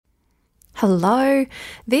Hello,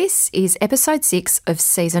 this is episode 6 of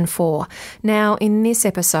season 4. Now, in this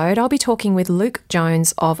episode, I'll be talking with Luke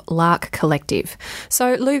Jones of Lark Collective.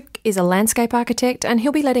 So, Luke is a landscape architect and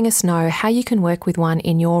he'll be letting us know how you can work with one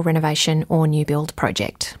in your renovation or new build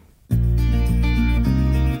project.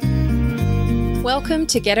 Welcome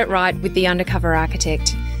to Get It Right with the Undercover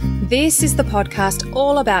Architect. This is the podcast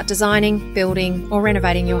all about designing, building, or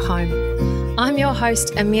renovating your home. I'm your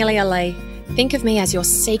host, Amelia Lee. Think of me as your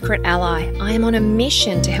secret ally. I am on a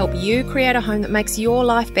mission to help you create a home that makes your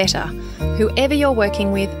life better, whoever you're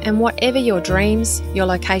working with and whatever your dreams, your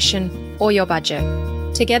location, or your budget.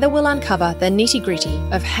 Together we'll uncover the nitty-gritty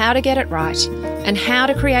of how to get it right and how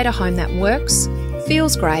to create a home that works,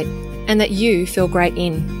 feels great, and that you feel great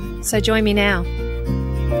in. So join me now.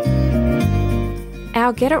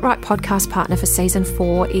 Our Get It Right podcast partner for season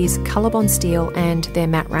 4 is Colorbond Steel and their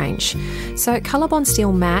matte range. So Colorbond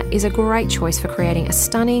Steel matte is a great choice for creating a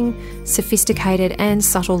stunning, sophisticated and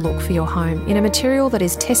subtle look for your home in a material that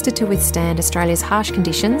is tested to withstand Australia's harsh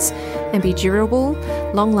conditions and be durable,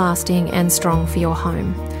 long-lasting and strong for your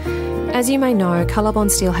home. As you may know,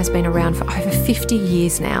 Colorbond Steel has been around for over 50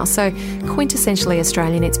 years now, so quintessentially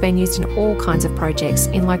Australian. It's been used in all kinds of projects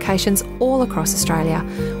in locations all across Australia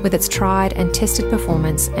with its tried and tested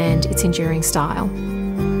performance and its enduring style.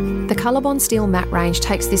 The Colorbond Steel matte range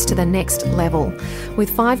takes this to the next level. With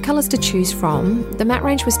 5 colours to choose from, the matte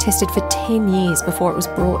range was tested for 10 years before it was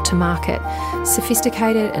brought to market.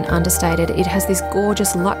 Sophisticated and understated, it has this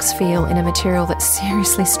gorgeous luxe feel in a material that's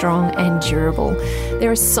seriously strong and durable. There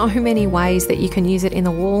are so many ways that you can use it in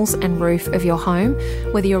the walls and roof of your home,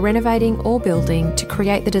 whether you're renovating or building, to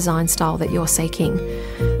create the design style that you're seeking.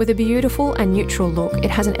 With a beautiful and neutral look,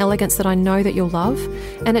 it has an elegance that I know that you'll love,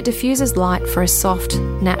 and it diffuses light for a soft,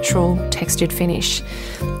 natural, textured finish.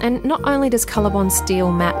 And not only does Colorbond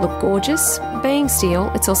Steel matte look gorgeous, being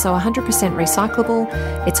steel, it's also 100% recyclable,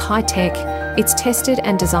 it's high-tech, it's tested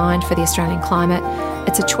and designed for the Australian climate,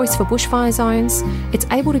 it's a choice for bushfire zones, it's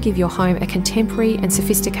able to give your home a contemporary and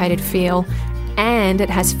sophisticated feel, and it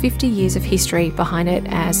has 50 years of history behind it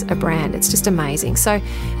as a brand. It's just amazing. So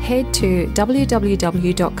head to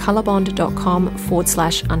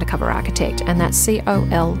www.colorbond.com/undercoverarchitect, and that's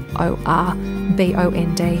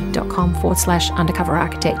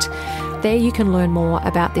COLORBOND.com/undercoverarchitect. There you can learn more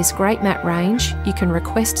about this great matte range. You can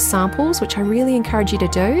request samples, which I really encourage you to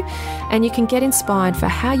do, and you can get inspired for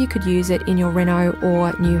how you could use it in your reno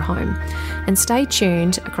or new home. And stay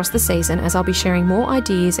tuned across the season as I'll be sharing more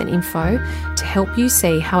ideas and info to help you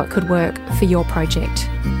see how it could work for your project.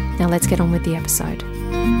 Now let's get on with the episode.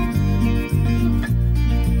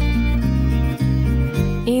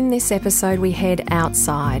 In this episode, we head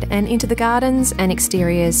outside and into the gardens and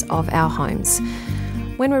exteriors of our homes.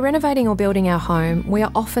 When we're renovating or building our home, we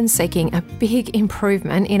are often seeking a big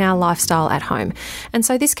improvement in our lifestyle at home. And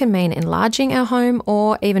so this can mean enlarging our home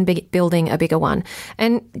or even building a bigger one.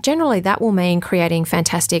 And generally that will mean creating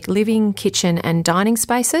fantastic living, kitchen and dining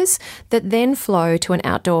spaces that then flow to an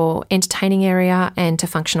outdoor entertaining area and to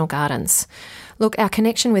functional gardens. Look, our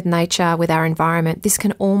connection with nature, with our environment, this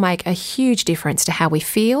can all make a huge difference to how we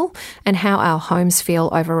feel and how our homes feel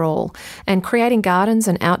overall. And creating gardens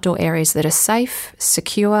and outdoor areas that are safe,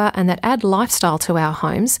 secure, and that add lifestyle to our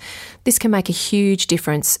homes, this can make a huge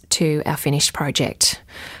difference to our finished project.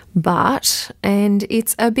 But, and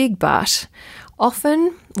it's a big but,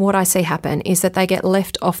 often what I see happen is that they get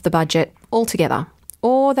left off the budget altogether,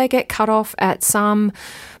 or they get cut off at some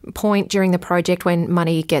point during the project when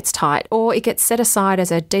money gets tight, or it gets set aside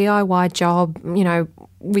as a DIY job,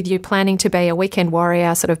 with you planning to be a weekend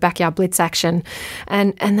warrior, sort of backyard blitz action,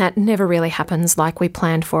 and that never really happens like we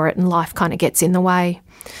planned for it, and life kind of gets in the way.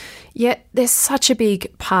 Yet there's such a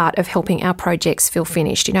big part of helping our projects feel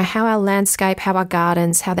finished. How our landscape, how our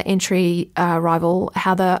gardens, how the entry arrival,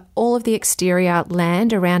 how all of the exterior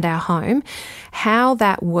land around our home, how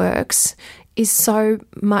that works is so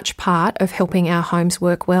much part of helping our homes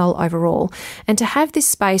work well overall. And to have this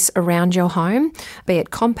space around your home, be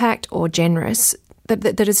it compact or generous,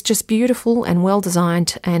 that is just beautiful and well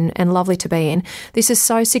designed and lovely to be in, this is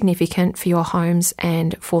so significant for your homes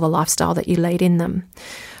and for the lifestyle that you lead in them.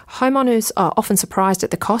 Homeowners are often surprised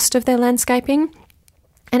at the cost of their landscaping,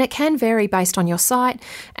 and it can vary based on your site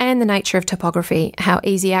and the nature of topography, how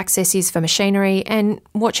easy access is for machinery, and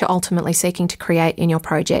what you're ultimately seeking to create in your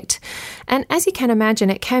project. And as you can imagine,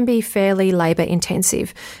 it can be fairly labour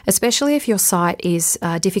intensive, especially if your site is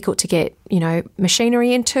difficult to get,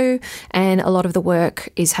 machinery into, and a lot of the work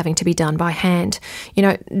is having to be done by hand.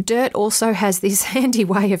 Dirt also has this handy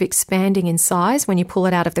way of expanding in size when you pull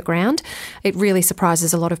it out of the ground. It really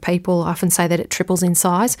surprises a lot of people. I often say that it triples in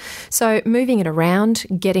size. So moving it around,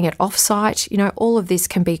 getting it off-site, all of this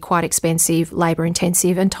can be quite expensive,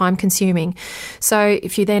 labour-intensive and time-consuming. So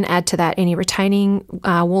if you then add to that any retaining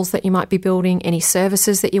walls that you might be building, any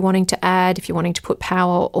services that you're wanting to add, if you're wanting to put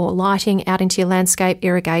power or lighting out into your landscape,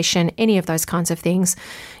 irrigation, any of those kinds of things,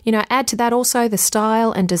 add to that also the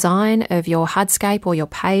style and design of your hardscape or your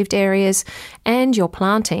paved areas and your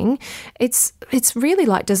planting. It's really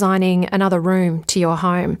like designing another room to your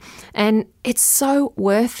home, and it's so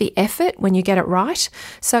worth the effort when you get it right.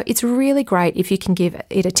 So it's really great if you can give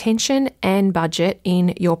it attention and budget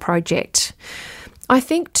in your project. I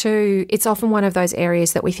think too, it's often one of those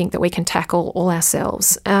areas that we think that we can tackle all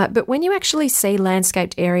ourselves. But when you actually see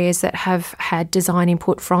landscaped areas that have had design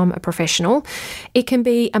input from a professional, it can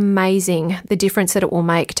be amazing the difference that it will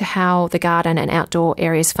make to how the garden and outdoor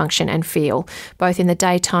areas function and feel, both in the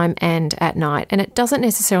daytime and at night. And it doesn't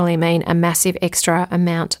necessarily mean a massive extra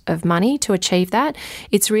amount of money to achieve that.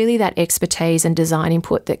 It's really that expertise and design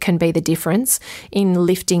input that can be the difference in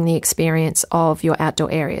lifting the experience of your outdoor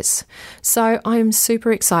areas. So I'm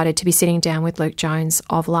super excited to be sitting down with Luke Jones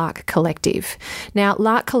of Lark Collective. Now,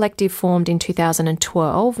 Lark Collective formed in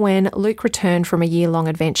 2012 when Luke returned from a year-long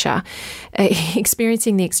adventure,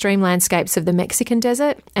 experiencing the extreme landscapes of the Mexican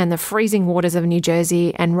desert and the freezing waters of New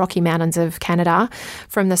Jersey and Rocky Mountains of Canada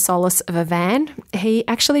from the solace of a van. He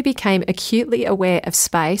actually became acutely aware of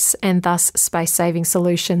space and thus space-saving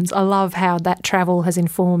solutions. I love how that travel has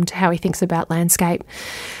informed how he thinks about landscape.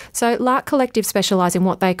 So Lark Collective specialise in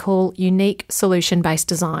what they call unique solution-based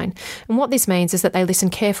design. And what this means is that they listen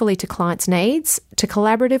carefully to clients' needs to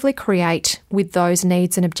collaboratively create with those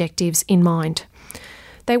needs and objectives in mind.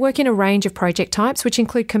 They work in a range of project types, which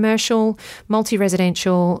include commercial,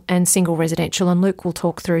 multi-residential and single residential. And Luke will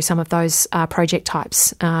talk through some of those project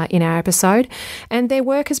types in our episode. And their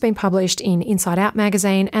work has been published in Inside Out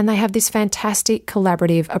magazine, and they have this fantastic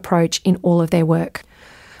collaborative approach in all of their work.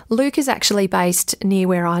 Luke is actually based near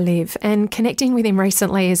where I live, and connecting with him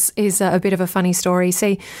recently is a bit of a funny story.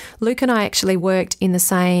 See, Luke and I actually worked in the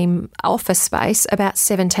same office space about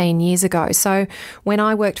 17 years ago. So when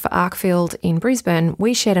I worked for Arkfield in Brisbane,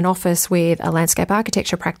 we shared an office with a landscape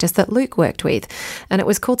architecture practice that Luke worked with, and it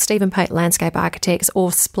was called Stephen Pate Landscape Architects, or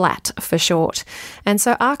SPLAT for short. And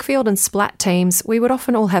so Arkfield and SPLAT teams, we would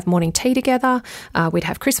often all have morning tea together, we'd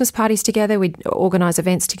have Christmas parties together, we'd organise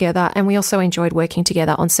events together, and we also enjoyed working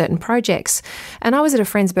together on certain projects. And I was at a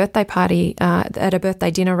friend's birthday party, at a birthday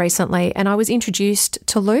dinner recently, and I was introduced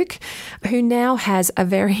to Luke, who now has a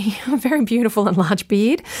very beautiful and large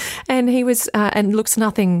beard, and he was and looks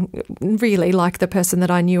nothing really like the person that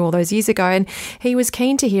I knew all those years ago. And he was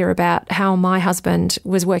keen to hear about how my husband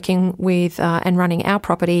was working with and running our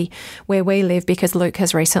property where we live, because Luke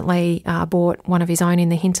has recently bought one of his own in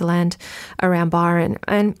the hinterland around Byron,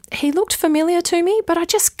 and he looked familiar to me, but I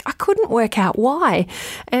couldn't work out why.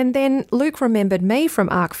 And then Luke remembered me from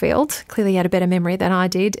Arkfield. Clearly, he had a better memory than I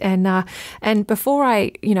did. And before I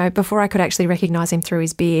could actually recognise him through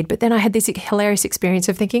his beard, but then I had this hilarious experience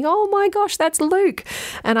of thinking, oh my gosh, that's Luke.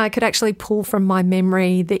 And I could actually pull from my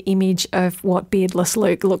memory the image of what beardless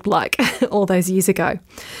Luke looked like all those years ago.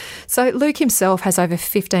 So Luke himself has over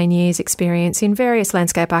 15 years experience in various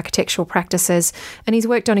landscape architectural practices, and he's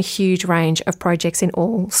worked on a huge range of projects in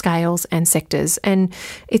all scales and sectors. And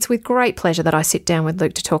it's with great pleasure that I sit down with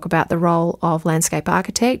Luke to talk about the role of landscape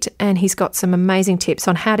architect, and he's got some amazing tips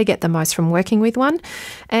on how to get the most from working with one,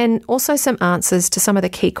 and also some answers to some of the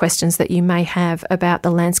key questions that you may have about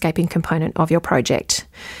the landscaping component of your project.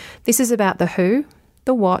 This is about the who,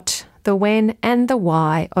 the what, the when and the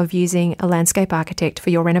why of using a landscape architect for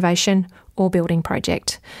your renovation or building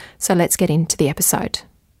project. So let's get into the episode.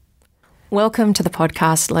 Welcome to the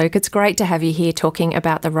podcast, Luke. It's great to have you here talking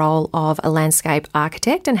about the role of a landscape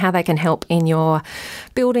architect and how they can help in your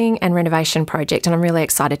building and renovation project. And I'm really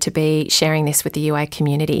excited to be sharing this with the UA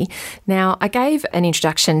community. Now, I gave an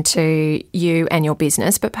introduction to you and your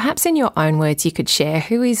business, but perhaps in your own words, you could share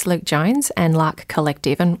who is Luke Jones and Lark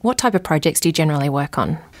Collective, and what type of projects do you generally work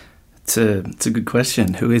on? It's a good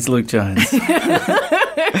question. Who is Luke Jones?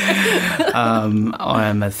 I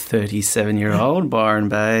am a 37-year-old Byron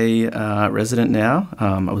Bay resident now.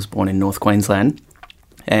 I was born in North Queensland,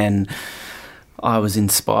 and I was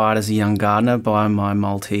inspired as a young gardener by my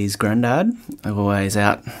Maltese granddad, always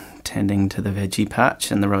out tending to the veggie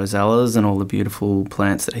patch and the rosellas and all the beautiful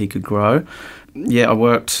plants that he could grow. Yeah, I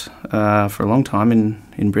worked for a long time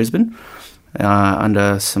in Brisbane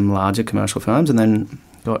under some larger commercial firms, and then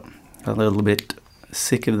got a little bit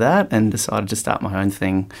sick of that and decided to start my own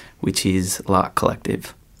thing, which is Lark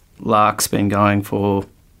Collective. Lark's been going for,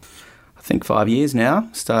 I think, 5 years now.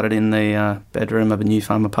 Started in the bedroom of a new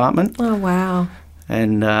farm apartment. Oh, wow.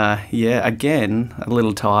 And again, a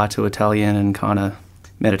little tie to Italian and kind of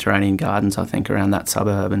Mediterranean gardens, I think, around that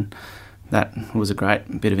suburb. And that was a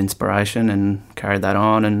great bit of inspiration and carried that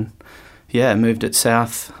on. And moved it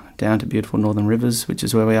south down to beautiful Northern Rivers, which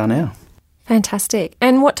is where we are now. Fantastic.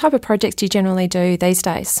 And what type of projects do you generally do these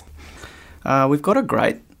days? We've got a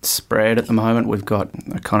great spread at the moment. We've got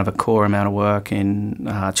a kind of a core amount of work in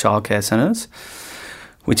childcare centres,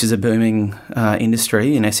 which is a booming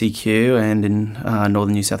industry in SEQ and in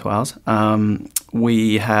northern New South Wales.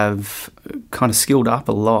 We have kind of skilled up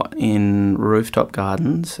a lot in rooftop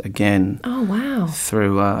gardens, again. Oh, wow.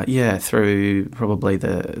 Through probably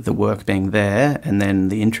the work being there and then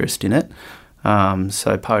the interest in it.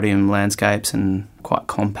 So podium landscapes and quite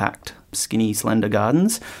compact, skinny, slender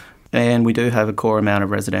gardens. And we do have a core amount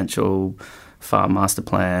of residential, farm master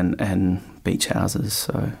plan and beach houses.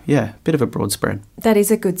 So, bit of a broad spread. That is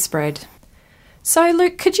a good spread. So,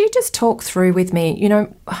 Luke, could you just talk through with me,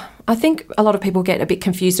 I think a lot of people get a bit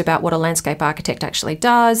confused about what a landscape architect actually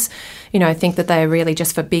does, think that they're really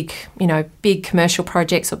just for big commercial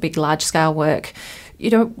projects or big large-scale work.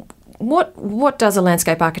 What does a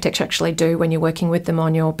landscape architect actually do when you're working with them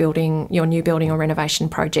on your new building or renovation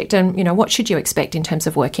project? And, what should you expect in terms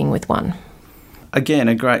of working with one? Again,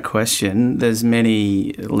 a great question. There's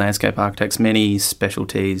many landscape architects, many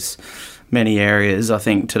specialties, many areas. I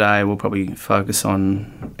think today we'll probably focus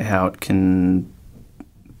on how it can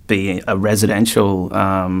be a residential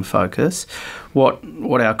focus. What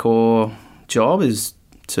our core job is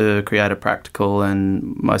to create a practical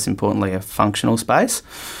and, most importantly, a functional space.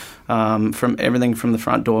 From everything from the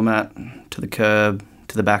front doormat to the curb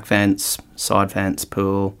to the back fence, side fence,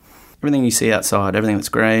 pool, everything you see outside, everything that's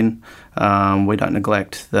green. We don't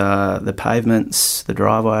neglect the pavements, the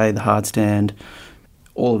driveway, the hard stand,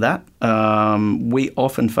 all of that. We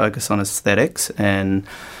often focus on aesthetics and,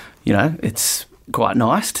 it's quite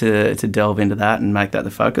nice to delve into that and make that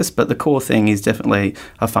the focus. But the core thing is definitely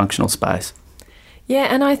a functional space. Yeah,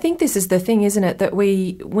 and I think this is the thing, isn't it, that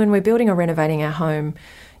when we're building or renovating our home,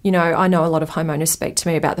 I know a lot of homeowners speak to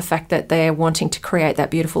me about the fact that they're wanting to create that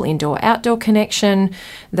beautiful indoor-outdoor connection.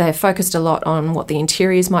 They're focused a lot on what the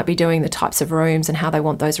interiors might be doing, the types of rooms and how they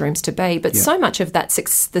want those rooms to be. But so much of that,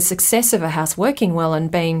 the success of a house working well and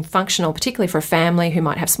being functional, particularly for a family who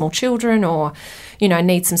might have small children or,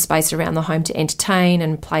 need some space around the home to entertain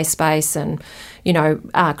and play space and,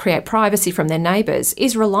 create privacy from their neighbours,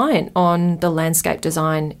 is reliant on the landscape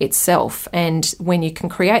design itself. And when you can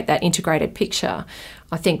create that integrated picture,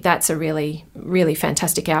 I think that's a really, really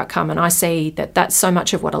fantastic outcome. And I see that that's so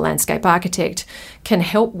much of what a landscape architect can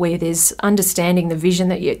help with is understanding the vision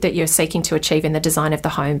that you're seeking to achieve in the design of the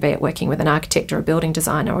home, be it working with an architect or a building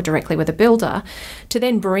designer or directly with a builder, to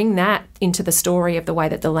then bring that into the story of the way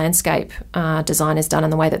that the landscape design is done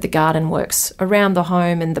and the way that the garden works around the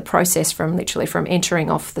home and the process from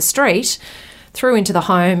entering off the street through into the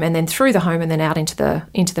home and then through the home and then out into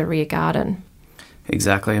the rear garden.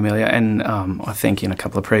 Exactly, Amelia. And I think in a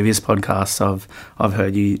couple of previous podcasts I've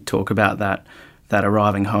heard you talk about that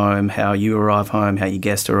arriving home, how you arrive home, how your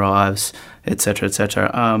guest arrives, etc.,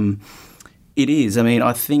 etc. It is. I mean,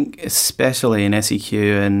 I think especially in SEQ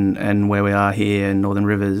and where we are here in Northern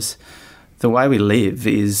Rivers, the way we live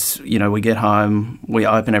is, we get home, we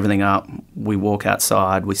open everything up, we walk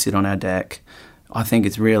outside, we sit on our deck. I think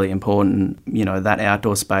it's really important, that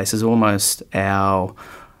outdoor space is almost our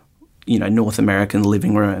North American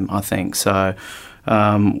living room, I think. So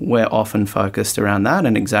we're often focused around that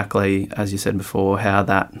and exactly, as you said before, how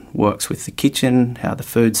that works with the kitchen, how the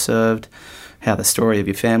food's served, how the story of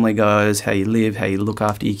your family goes, how you live, how you look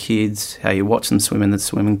after your kids, how you watch them swim in the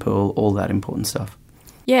swimming pool, all that important stuff.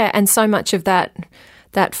 Yeah, and so much of that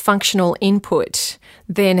functional input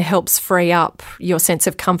then helps free up your sense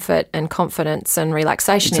of comfort and confidence and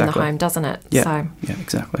relaxation in the home, doesn't it? Yeah,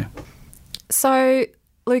 exactly. So,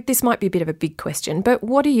 Luke, this might be a bit of a big question, but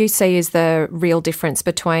what do you see as the real difference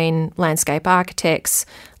between landscape architects,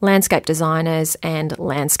 landscape designers and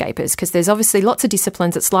landscapers? Because there's obviously lots of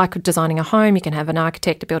disciplines. It's like designing a home. You can have an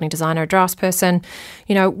architect, a building designer, a draftsperson.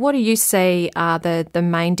 What do you see are the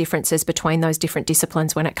main differences between those different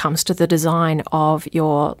disciplines when it comes to the design of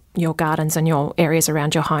your gardens and your areas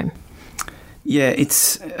around your home? Yeah,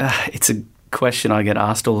 it's a question I get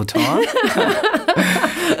asked all the time.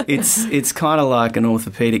 It's kind of like an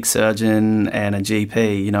orthopaedic surgeon and a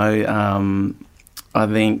GP, I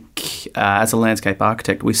think as a landscape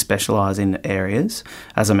architect, we specialise in areas.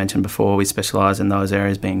 As I mentioned before, we specialise in those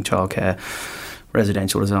areas being childcare,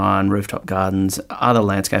 residential design, rooftop gardens. Other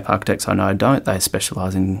landscape architects I know don't. They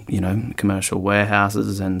specialise in, commercial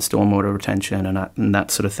warehouses and stormwater retention and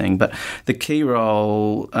that sort of thing. But the key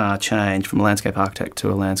role change from a landscape architect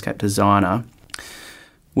to a landscape designer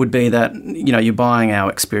would be that, you're buying our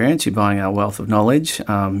experience, you're buying our wealth of knowledge,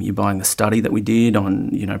 you're buying the study that we did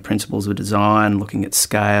on, principles of design, looking at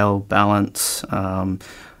scale, balance,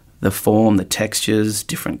 the form, the textures,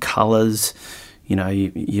 different colours.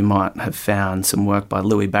 You might have found some work by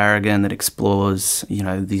Louis Barragan that explores,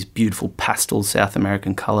 these beautiful pastel South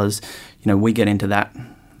American colours. We get into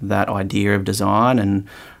that idea of design and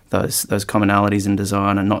those commonalities in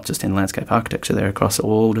design, and not just in landscape architecture, they're across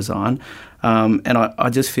all design. And I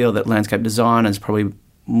just feel that landscape design is probably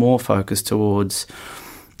more focused towards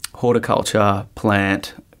horticulture,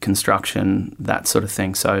 plant, construction, that sort of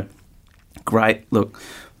thing. So, great, look,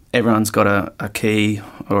 everyone's got a key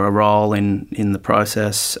or a role in the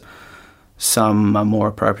process. Some are more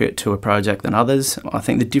appropriate to a project than others. I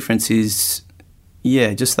think the difference is,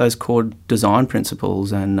 just those core design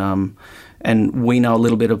principles, and we know a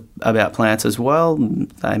little bit about plants as well.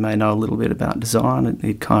 They may know a little bit about design.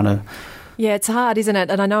 It kind of... Yeah, it's hard, isn't it?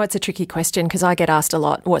 And I know it's a tricky question because I get asked a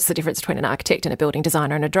lot, what's the difference between an architect and a building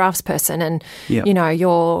designer and a draftsperson? And,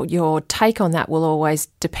 your take on that will always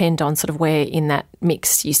depend on sort of where in that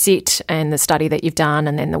mix you sit and the study that you've done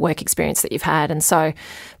and then the work experience that you've had. And so,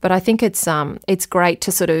 but I think it's great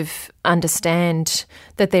to sort of understand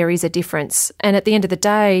that there is a difference. And at the end of the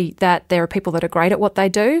day, that there are people that are great at what they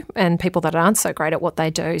do and people that aren't so great at what they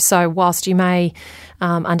do. So whilst you may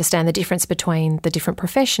understand the difference between the different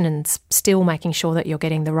professions, still making sure that you're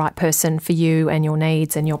getting the right person for you and your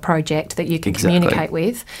needs and your project that you can communicate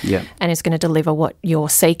with, and is going to deliver what you're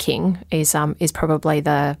seeking is probably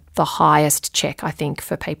the highest check, I think,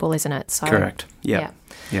 for people, isn't it? So, correct. Yeah.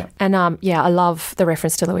 And I love the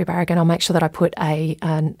reference to Louis Barragan. I'll make sure that I put a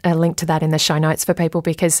link to that in the show notes for people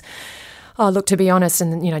because, look, to be honest,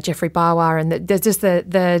 and Jeffrey Barwar, and there's just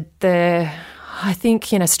the I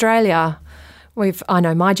think in Australia, I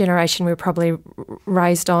know my generation, we were probably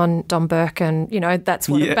raised on Don Burke, and that's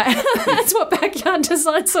what that's what backyard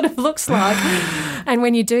design sort of looks like. And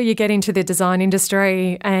when you get into the design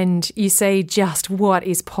industry and you see just what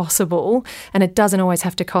is possible, and it doesn't always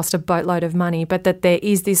have to cost a boatload of money, but that there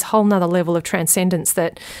is this whole nother level of transcendence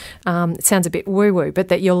that it sounds a bit woo-woo, but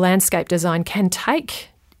that your landscape design can take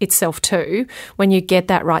itself to when you get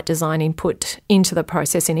that right design input into the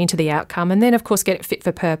process and into the outcome, and then of course get it fit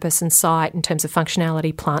for purpose and site in terms of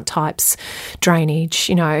functionality, plant types, drainage,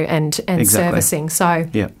 and servicing. So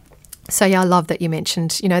I love that you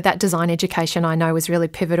mentioned, that design education I know was really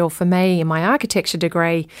pivotal for me in my architecture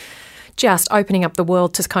degree, just opening up the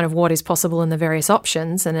world to kind of what is possible and the various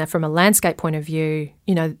options. And from a landscape point of view,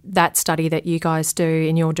 that study that you guys do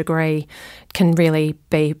in your degree can really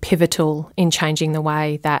be pivotal in changing the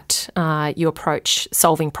way that you approach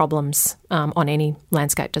solving problems on any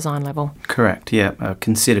landscape design level. Correct, yeah, a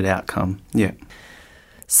considered outcome, yeah.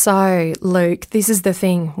 So, Luke, this is the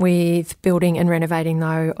thing with building and renovating,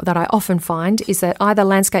 though, that I often find is that either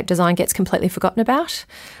landscape design gets completely forgotten about,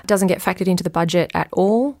 doesn't get factored into the budget at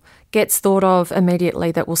all, gets thought of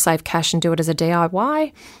immediately that will save cash and do it as a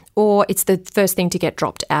DIY, or it's the first thing to get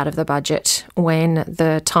dropped out of the budget when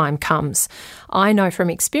the time comes. I know from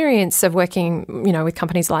experience of working, with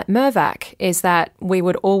companies like Mirvac, is that we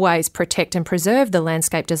would always protect and preserve the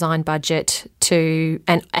landscape design budget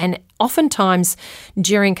and oftentimes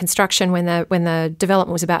during construction when the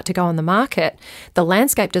development was about to go on the market, the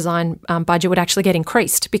landscape design budget would actually get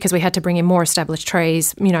increased because we had to bring in more established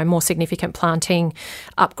trees, more significant planting,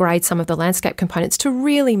 upgrade some of the landscape components to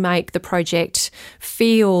really make the project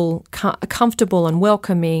feel comfortable and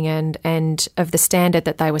welcoming and of the standard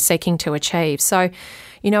that they were seeking to achieve. So,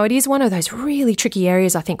 it is one of those really tricky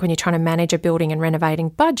areas, I think, when you're trying to manage a building and renovating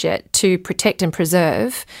budget to protect and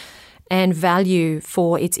preserve and value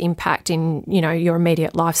for its impact in, your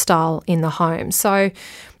immediate lifestyle in the home. So,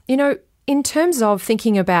 in terms of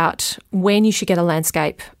thinking about when you should get a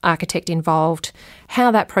landscape architect involved,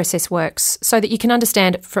 how that process works, so that you can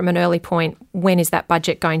understand from an early point, when is that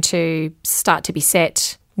budget going to start to be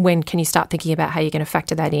set? When can you start thinking about how you're going to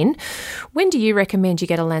factor that in? When do you recommend you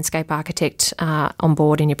get a landscape architect on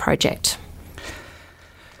board in your project?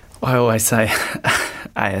 I always say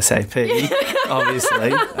ASAP,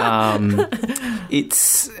 obviously.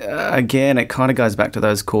 It's, again, it kind of goes back to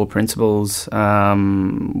those core principles.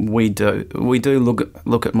 We do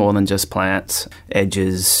look at more than just plants,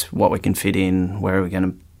 edges, what we can fit in, where are we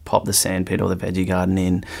going to pop the sandpit or the veggie garden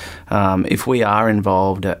in. If we are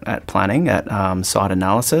involved at planning, at site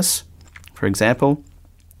analysis, for example,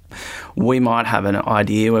 We might have an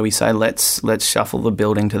idea where we say, let's shuffle the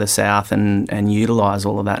building to the south and utilise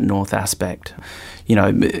all of that north aspect. You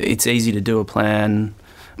know, it's easy to do a plan,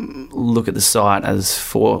 look at the site as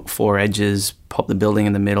four edges, pop the building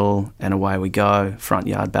in the middle, and away we go, front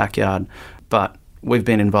yard, backyard. But we've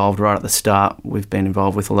been involved right at the start. We've been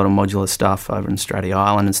involved with a lot of modular stuff over in Straddie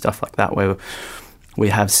Island and stuff like that, where we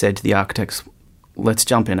have said to the architects, let's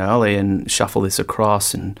jump in early and shuffle this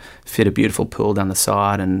across and fit a beautiful pool down the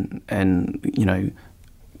side and you know,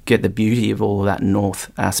 get the beauty of all of that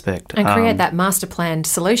north aspect. And create that master planned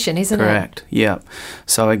solution, isn't it? Correct, yeah.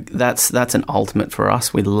 So that's an ultimate for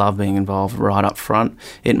us. We love being involved right up front.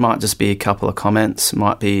 It might just be a couple of comments,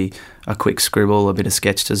 might be a quick scribble, a bit of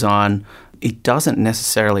sketch design. It doesn't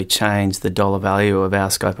necessarily change the dollar value of our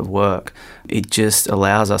scope of work. It just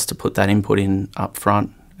allows us to put that input in up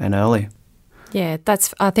front and early. Yeah,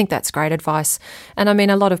 I think that's great advice. And I mean,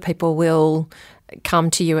 a lot of people will come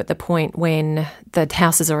to you at the point when the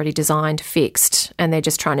house is already designed, fixed, and they're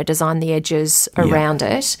just trying to design the edges around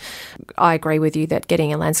it. I agree with you that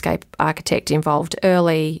getting a landscape architect involved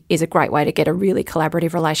early is a great way to get a really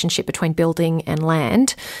collaborative relationship between building and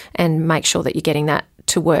land and make sure that you're getting that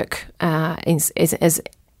to work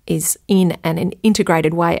is in an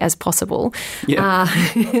integrated way as possible. Yeah.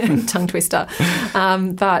 Tongue twister.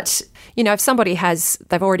 But, you know, if somebody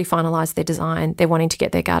they've already finalised their design, they're wanting to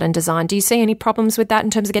get their garden designed, do you see any problems with that in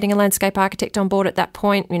terms of getting a landscape architect on board at that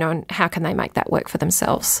point? You know, and how can they make that work for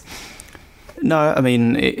themselves? No, I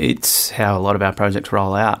mean, it's how a lot of our projects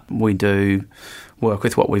roll out. We do work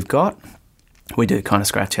with what we've got. We do kind of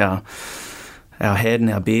scratch our head and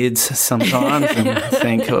our beards sometimes and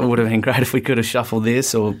think it would have been great if we could have shuffled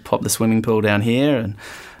this or popped the swimming pool down here.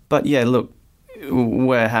 But yeah, look,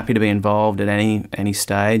 we're happy to be involved at any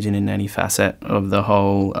stage and in any facet of the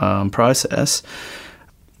whole process.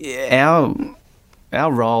 Our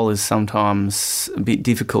role is sometimes a bit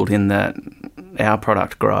difficult in that our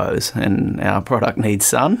product grows and our product needs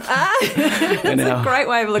sun. That's a great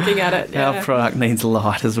way of looking at it. Yeah. Our product needs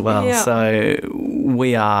light as well. Yeah. So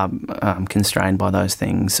we are constrained by those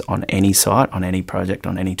things on any site, on any project,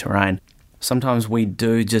 on any terrain. Sometimes we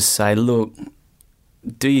do just say, look,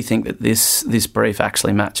 do you think that this brief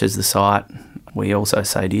actually matches the site? We also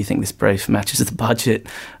say, do you think this brief matches the budget?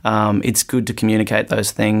 It's good to communicate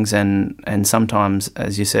those things, and sometimes,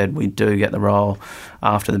 as you said, we do get the role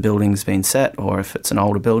after the building's been set, or if it's an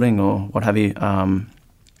older building or what have you.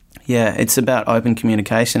 Yeah, it's about open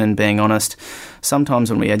communication and being honest. Sometimes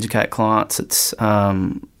when we educate clients, it's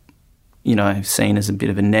you know, seen as a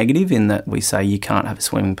bit of a negative in that we say you can't have a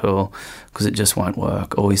swimming pool because it just won't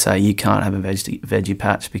work, or we say you can't have a veggie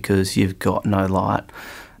patch because you've got no light.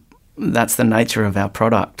 That's the nature of our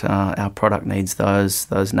product. Our product needs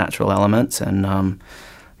those natural elements, and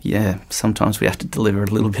sometimes we have to deliver a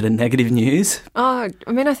little bit of negative news. Oh,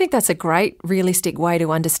 I mean, I think that's a great, realistic way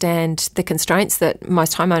to understand the constraints that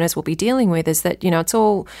most homeowners will be dealing with. Is that, you know, it's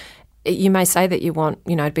all. You may say that you want,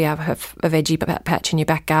 you know, to be able to have a veggie patch in your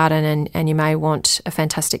back garden, and you may want a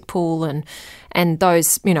fantastic pool and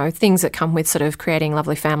those, you know, things that come with sort of creating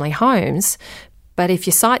lovely family homes. But if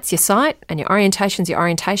your site's your site and your orientation's your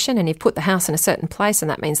orientation, and you've put the house in a certain place, and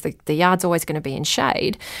that means the yard's always going to be in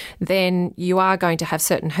shade, then you are going to have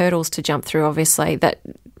certain hurdles to jump through, obviously, that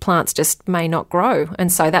plants just may not grow.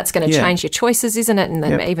 And so that's going to change your choices, isn't it? And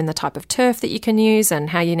then even the type of turf that you can use and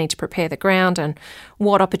how you need to prepare the ground and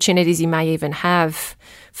what opportunities you may even have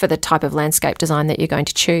for the type of landscape design that you're going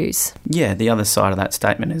to choose. Yeah, the other side of that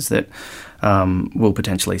statement is that will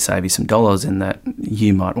potentially save you some dollars in that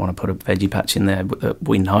you might want to put a veggie patch in there that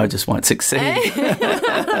we know just won't succeed.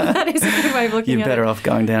 That is a good way of looking at it. You're better off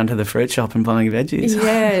going down to the fruit shop and buying veggies.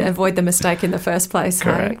 Yeah, avoid the mistake in the first place.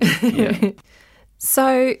 Correct, yeah.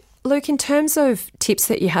 So, Luke, in terms of tips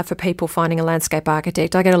that you have for people finding a landscape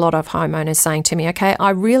architect, I get a lot of homeowners saying to me, okay,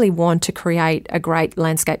 I really want to create a great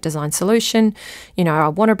landscape design solution. You know, I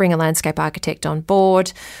want to bring a landscape architect on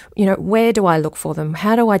board. You know, where do I look for them?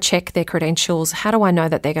 How do I check their credentials? How do I know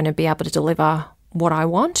that they're going to be able to deliver what I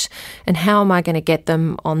want? And how am I going to get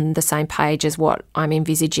them on the same page as what I'm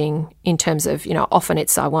envisaging in terms of, you know, often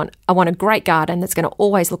it's I want a great garden that's going to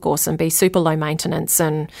always look awesome, be super low maintenance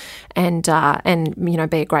and you know,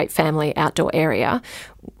 be a great family outdoor area.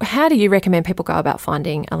 How do you recommend people go about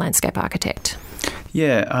finding a landscape architect?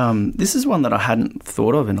 Yeah, this is one that I hadn't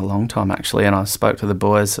thought of in a long time, actually, and I spoke to the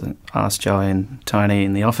boys, asked Joey and Tony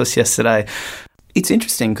in the office yesterday. It's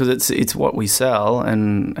interesting because it's what we sell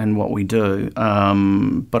and what we do,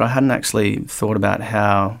 but I hadn't actually thought about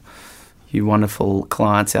how you wonderful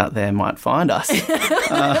clients out there might find us.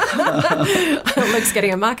 Luke's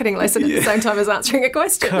getting a marketing lesson at the same time as answering a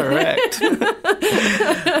question. Correct.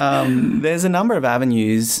 There's a number of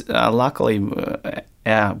avenues. Luckily,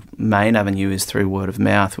 our main avenue is through word of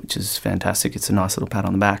mouth, which is fantastic. It's a nice little pat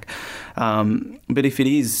on the back. But if it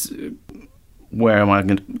is, where am I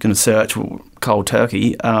going to search cold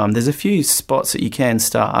turkey? There's a few spots that you can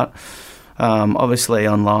start. Obviously,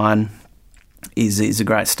 online is a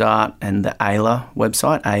great start, and the AILA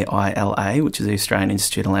website, AILA, which is the Australian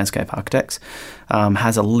Institute of Landscape Architects,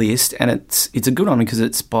 has a list, and it's a good one because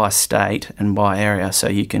it's by state and by area, so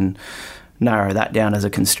you can narrow that down as a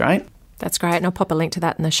constraint. That's great, and I'll pop a link to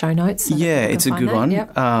that in the show notes. So yeah, it's a good one.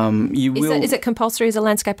 Yep. Is it compulsory as a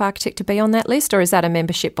landscape architect to be on that list, or is that a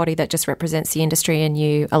membership body that just represents the industry and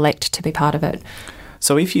you elect to be part of it?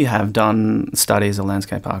 So if you have done study as a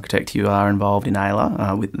landscape architect, you are involved in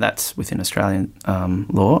AILA. That's within Australian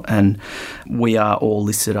law, and we are all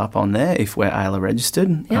listed up on there if we're AILA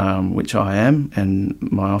registered, yep. Which I am and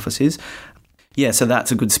my office is. Yeah, so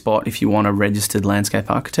that's a good spot if you want a registered landscape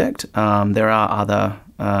architect. There are other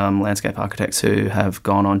landscape architects who have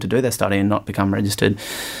gone on to do their study and not become registered.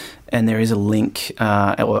 And there is a link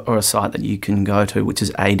or a site that you can go to, which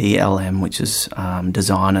is ADLM, which is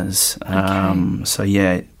designers. Okay. So,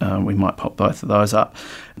 we might pop both of those up.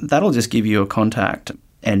 That'll just give you a contact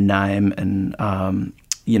and name, and,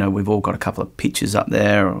 we've all got a couple of pictures up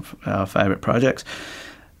there of our favourite projects.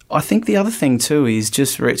 I think the other thing too is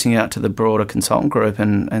just reaching out to the broader consultant group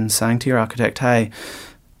and saying to your architect, hey,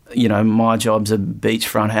 my job's a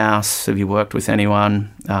beachfront house. Have you worked with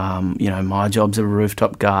anyone? My job's a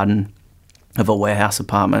rooftop garden of a warehouse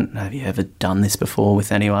apartment. Have you ever done this before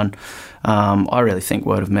with anyone? I really think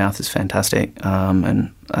word of mouth is fantastic,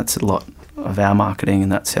 and that's a lot of our marketing,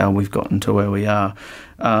 and that's how we've gotten to where we are.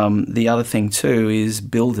 The other thing too is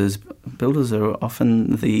builders. Builders are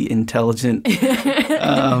often the intelligent. They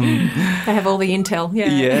have all the intel.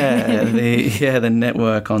 Yeah. The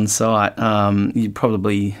network on site. You'd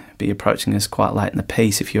probably be approaching this quite late in the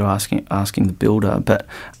piece if you're asking the builder, but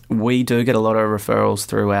we do get a lot of referrals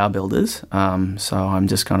through our builders. So I'm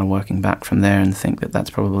just kind of working back from there and think that that's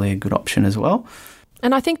probably a good option as well.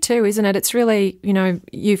 And I think too, isn't it? It's really,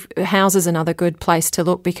 House is another good place to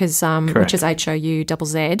look because, which is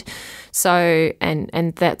HOUZZ. So,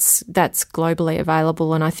 and that's globally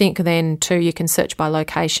available. And I think then too, you can search by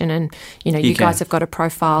location, and you guys have got a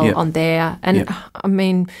profile on there. And I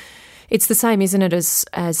mean, it's the same, isn't it, as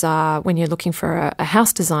when you're looking for a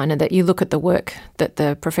house designer, that you look at the work that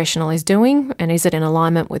the professional is doing, and is it in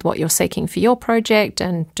alignment with what you're seeking for your project,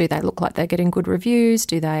 and do they look like they're getting good reviews?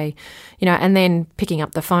 Do they, and then picking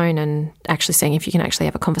up the phone and actually seeing if you can actually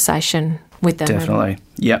have a conversation with them. Definitely.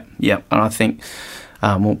 Yep. And I think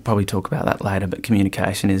we'll probably talk about that later, but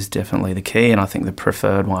communication is definitely the key, and I think the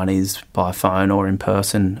preferred one is by phone or in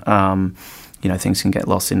person. Things can get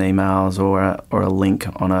lost in emails or a link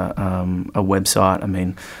on a website. I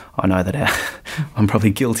mean, I know that I'm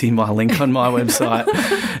probably guilty. My link on my website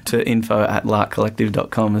to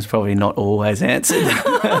info@larkcollective.com is probably not always answered.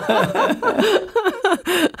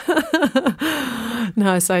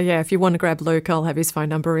 No, so if you want to grab Luke, I'll have his phone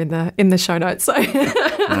number in the show notes. So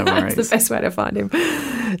no worries. That's the best way to find him.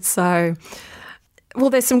 So. Well,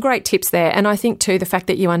 there's some great tips there. And I think too, the fact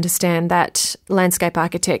that you understand that landscape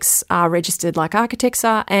architects are registered like architects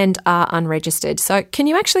are and are unregistered. So can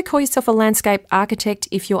you actually call yourself a landscape architect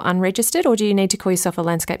if you're unregistered, or do you need to call yourself a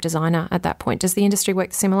landscape designer at that point? Does the industry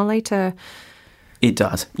work similarly to... It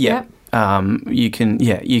does, yeah. You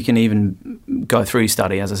can even go through your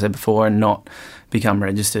study, as I said before, and not become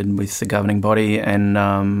registered with the governing body and...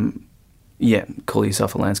 call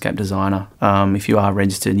yourself a landscape designer. If you are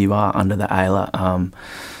registered, you are under the AILA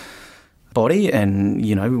body, and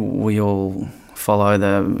we all follow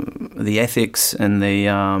the ethics and the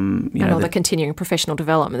the continuing professional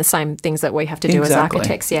development, the same things that we have to do as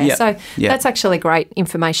architects. Yeah, so that's actually great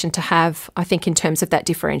information to have. I think in terms of that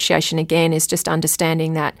differentiation, again, is just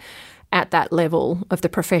understanding that. At that level of the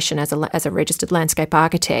profession as a registered landscape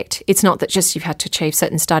architect, it's not that just you've had to achieve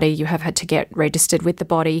certain study, you have had to get registered with the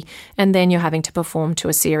body, and then you're having to perform to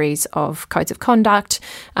a series of codes of conduct,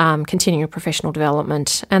 continuing professional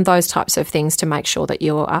development, and those types of things to make sure that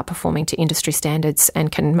you are performing to industry standards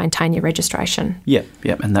and can maintain your registration. Yeah,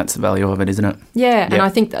 and that's the value of it, isn't it? Yeah, and I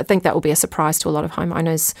think that will be a surprise to a lot of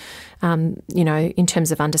homeowners. In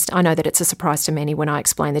terms of I know that it's a surprise to many when I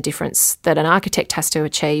explain the difference that an architect has to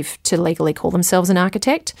achieve to legally call themselves an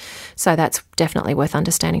architect. So that's definitely worth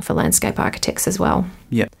understanding for landscape architects as well.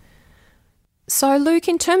 Yeah. So, Luke,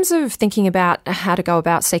 in terms of thinking about how to go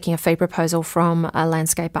about seeking a fee proposal from a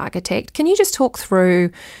landscape architect, can you just talk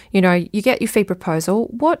through, you get your fee proposal.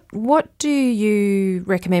 What do you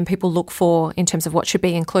recommend people look for in terms of what should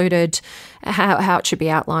be included, how it should be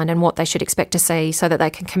outlined, and what they should expect to see so that they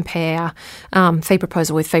can compare fee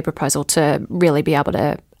proposal with fee proposal to really be able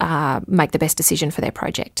to make the best decision for their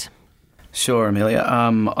project? Sure, Amelia.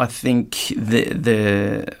 I think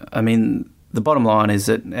the bottom line is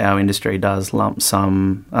that our industry does lump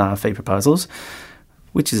sum fee proposals,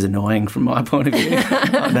 which is annoying from my point of view.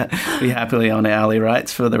 I'd be happily on hourly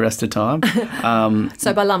rates for the rest of the time.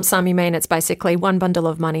 So by lump sum, you mean it's basically one bundle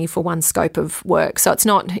of money for one scope of work. So it's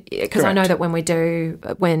not, because I know that when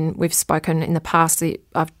we've spoken in the past,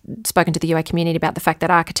 I've spoken to the UA community about the fact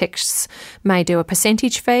that architects may do a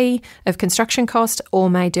percentage fee of construction cost or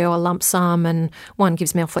may do a lump sum, and one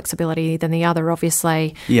gives more flexibility than the other,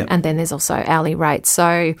 obviously. Yep. And then there's also hourly rates.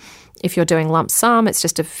 So if you're doing lump sum, it's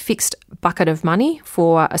just a fixed bucket of money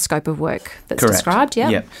for a scope of work that's Correct. described. Yeah.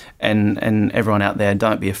 Yep. And everyone out there,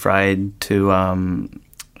 don't be afraid to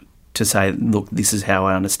say, look, this is how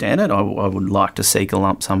I understand it. I would like to seek a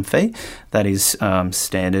lump sum fee. That is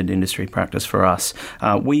standard industry practice for us.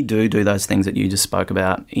 We do those things that you just spoke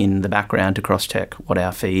about in the background to cross-check what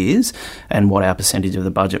our fee is and what our percentage of the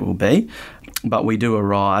budget will be. But we do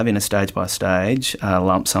arrive in a stage-by-stage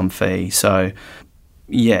lump sum fee. So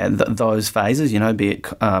yeah, those phases, be it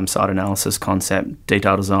site analysis, concept,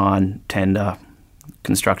 detail design, tender,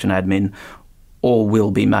 construction admin, all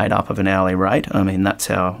will be made up of an hourly rate. I mean, that's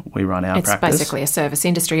how we run our practice. It's basically a service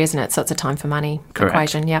industry, isn't it? So it's a time for money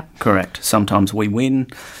equation, yeah. Correct. Sometimes we win.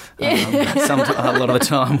 A lot of the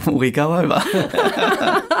time we go over.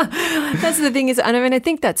 That's the thing is, and I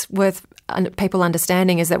think that's worth people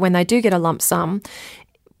understanding, is that when they do get a lump sum,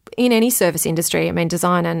 in any service industry, I mean,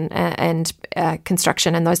 design and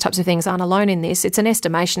construction and those types of things aren't alone in this. It's an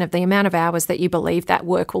estimation of the amount of hours that you believe that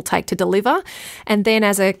work will take to deliver. And then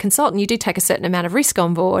as a consultant, you do take a certain amount of risk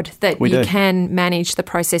on board that you can manage the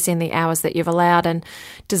process in the hours that you've allowed. And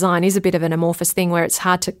design is a bit of an amorphous thing where it's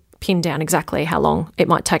hard to pin down exactly how long it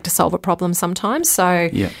might take to solve a problem sometimes. So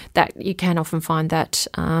that you can often find that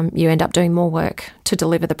you end up doing more work to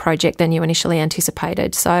deliver the project than you initially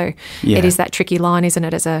anticipated. So it is that tricky line, isn't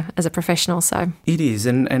it, as a professional? So it is,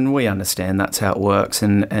 and we understand that's how it works,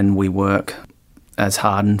 and we work as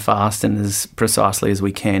hard and fast and as precisely as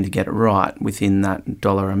we can to get it right within that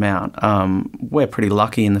dollar amount. We're pretty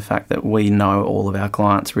lucky in the fact that we know all of our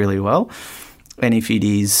clients really well. And if it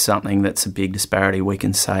is something that's a big disparity, we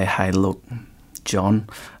can say, hey, look, John,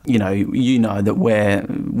 you know that we're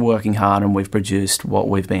working hard and we've produced what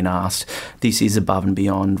we've been asked. This is above and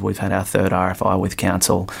beyond. We've had our third RFI with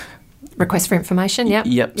council. Request for information,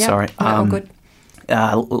 Yep, sorry. All good.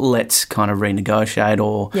 Let's kind of renegotiate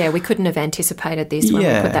or... Yeah, we couldn't have anticipated this when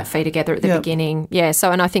we put that fee together at the beginning. Yeah,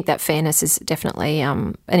 so, and I think that fairness is definitely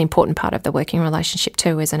an important part of the working relationship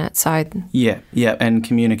too, isn't it? So Yeah, and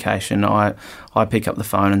communication. I pick up the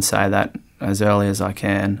phone and say that as early as I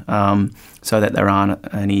can so that there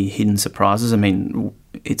aren't any hidden surprises. I mean,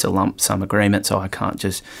 it's a lump sum agreement, so I can't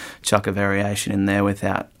just chuck a variation in there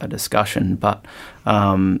without a discussion. But...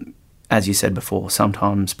 as you said before,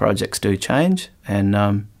 sometimes projects do change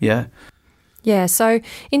and, Yeah, so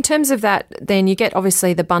in terms of that, then you get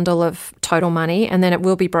obviously the bundle of total money and then it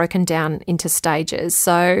will be broken down into stages.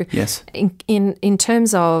 So yes. in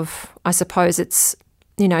terms of, I suppose it's,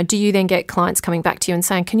 do you then get clients coming back to you and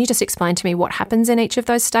saying, can you just explain to me what happens in each of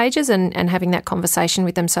those stages and having that conversation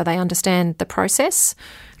with them so they understand the process?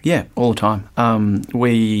 Yeah, all the time.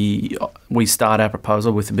 We start our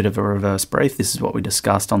proposal with a bit of a reverse brief. This is what we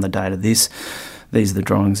discussed on the date of this. These are the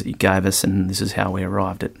drawings that you gave us, and this is how we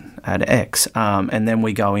arrived at X. And then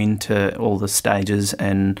we go into all the stages,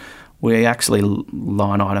 and we actually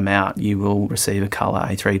line item out. You will receive a colour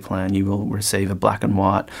A3 plan. You will receive a black and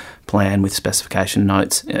white plan with specification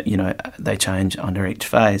notes. They change under each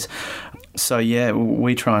phase. So,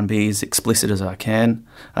 we try and be as explicit as I can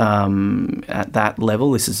at that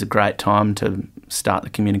level. This is a great time to start the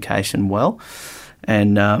communication well.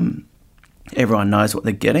 And everyone knows what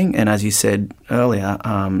they're getting. And as you said earlier,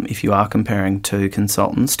 if you are comparing two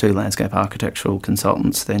landscape architectural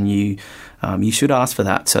consultants, then you should ask for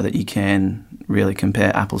that so that you can really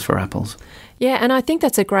compare apples for apples. Yeah, and I think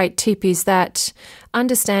that's a great tip, is that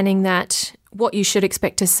understanding that what you should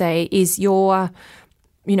expect to see is your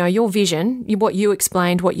vision, what you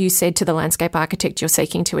explained, what you said to the landscape architect you're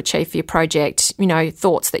seeking to achieve for your project,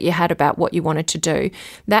 thoughts that you had about what you wanted to do,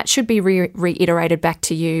 that should be reiterated back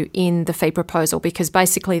to you in the fee proposal, because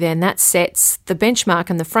basically then that sets the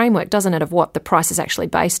benchmark and the framework, doesn't it, of what the price is actually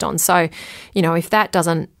based on. So, if that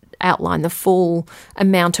doesn't outline the full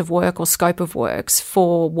amount of work or scope of works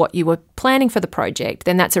for what you were planning for the project,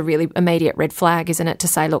 then that's a really immediate red flag, isn't it, to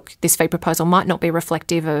say, look, this fee proposal might not be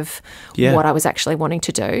reflective of what I was actually wanting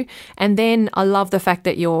to do. And then I love the fact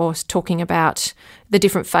that you're talking about the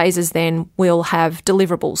different phases then will have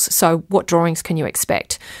deliverables. So what drawings can you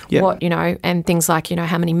expect? What, and things like,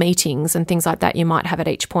 how many meetings and things like that you might have at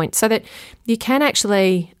each point, so that you can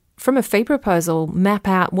actually, from a fee proposal, map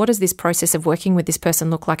out what does this process of working with this person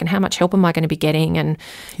look like, and how much help am I going to be getting, and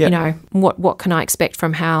what can I expect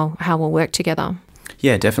from how we'll work together.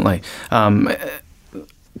 Yeah, definitely.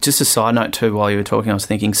 Just a side note too, while you were talking, I was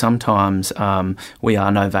thinking sometimes we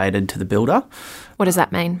are novated to the builder. What does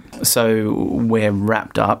that mean? So we're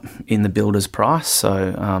wrapped up in the builder's price.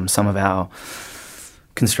 So some of our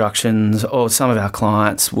constructions or some of our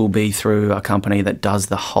clients will be through a company that does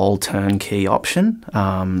the whole turnkey option.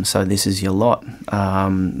 So this is your lot.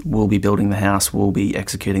 We'll be building the house. We'll be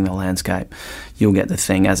executing the landscape. You'll get the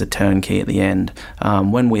thing as a turnkey at the end.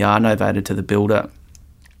 When we are novated to the builder,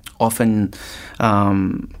 often, our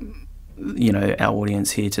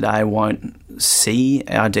audience here today won't see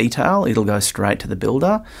our detail. It'll go straight to the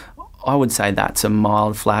builder. I would say that's a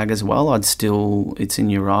mild flag as well. It's in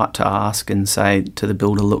your right to ask and say to the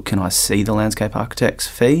builder, look, can I see the landscape architect's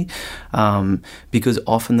fee? Because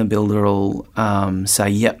often the builder will say,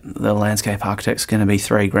 yep, the landscape architect's going to be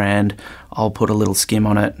 $3,000. I'll put a little skim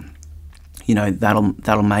on it.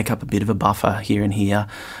 That'll make up a bit of a buffer here and here.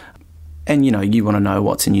 And, you want to know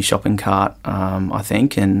what's in your shopping cart, I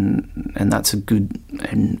think, and that's a good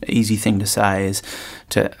and easy thing to say, is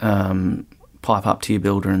to pipe up to your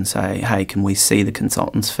builder and say, hey, can we see the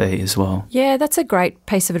consultant's fee as well? Yeah, that's a great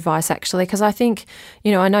piece of advice, actually, because I think,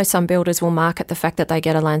 I know some builders will market the fact that they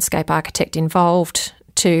get a landscape architect involved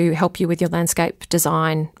to help you with your landscape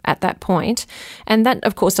design at that point. And that,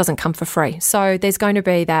 of course, doesn't come for free. So there's going to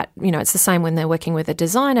be that, it's the same when they're working with a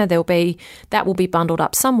designer, that will be bundled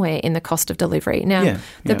up somewhere in the cost of delivery. Now,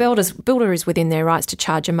 the builder is within their rights to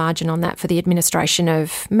charge a margin on that for the administration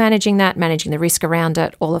of managing the risk around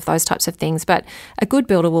it, all of those types of things. But a good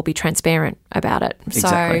builder will be transparent about it.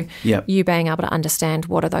 Exactly. So you being able to understand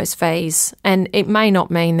what are those fees. And it may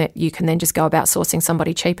not mean that you can then just go about sourcing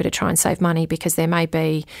somebody cheaper to try and save money, because there may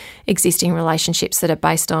be existing relationships that are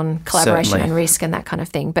based on collaboration and risk and that kind of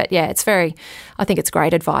thing. But I think it's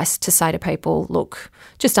great advice to say to people, look,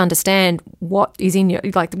 just understand what is in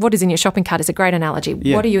your shopping cart is a great analogy.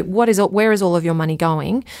 Yeah. Where is all of your money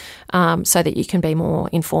going, so that you can be more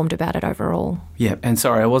informed about it overall. Yeah, and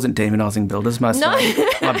sorry, I wasn't demonising builders. My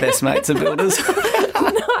best mates are builders.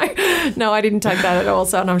 No, I didn't take that at all.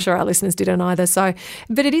 So, and I'm sure our listeners didn't either. So,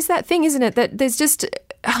 but it is that thing, isn't it? That there's just,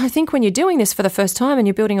 I think when you're doing this for the first time and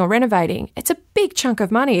you're building or renovating, it's a big chunk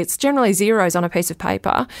of money. It's generally zeros on a piece of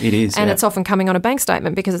paper. It is, and it's often coming on a bank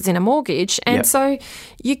statement because it's in a mortgage. And so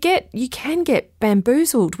you can get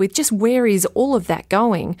bamboozled with just where is all of that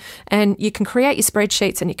going. And you can create your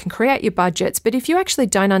spreadsheets and you can create your budgets, but if you actually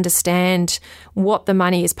don't understand what the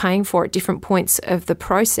money is paying for at different points of the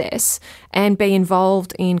process and be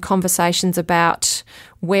involved in conversations about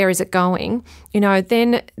where is it going,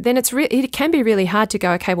 then it can be really hard to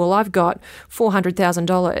go, okay, well, I've got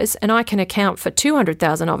 $400,000 and I can account for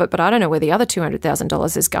 $200,000 of it, but I don't know where the other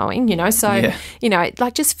 $200,000 is going, So,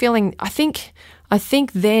 just feeling, I think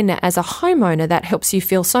then as a homeowner, that helps you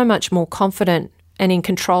feel so much more confident and in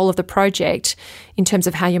control of the project in terms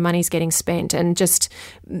of how your money's getting spent, and just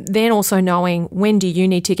then also knowing when do you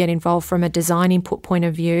need to get involved from a design input point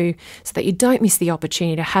of view so that you don't miss the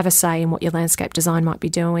opportunity to have a say in what your landscape design might be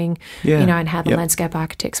doing, and how the landscape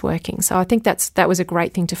architect's working. So I think that was a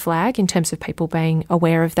great thing to flag in terms of people being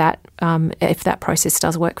aware of that, if that process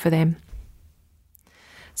does work for them.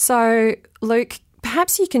 So, Luke,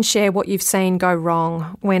 perhaps you can share what you've seen go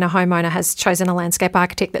wrong when a homeowner has chosen a landscape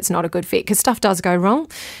architect that's not a good fit, because stuff does go wrong.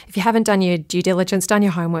 If you haven't done your due diligence, done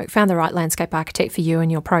your homework, found the right landscape architect for you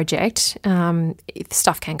and your project,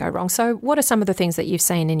 stuff can go wrong. So what are some of the things that you've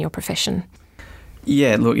seen in your profession?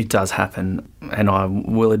 Yeah, look, it does happen, and I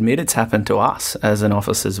will admit it's happened to us as an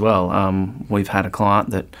office as well. We've had a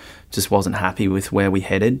client that just wasn't happy with where we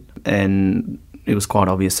headed, and it was quite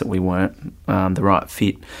obvious that we weren't the right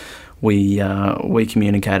fit. We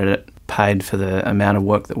communicated it, paid for the amount of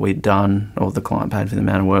work that we'd done, or the client paid for the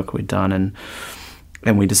amount of work we'd done,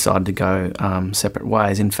 and we decided to go separate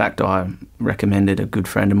ways. In fact, I recommended a good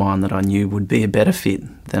friend of mine that I knew would be a better fit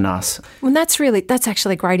than us. Well, that's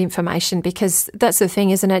actually great information, because that's the thing,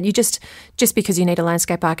 isn't it? You just because you need a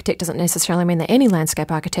landscape architect doesn't necessarily mean that any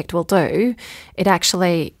landscape architect will do. It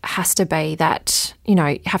actually has to be that, you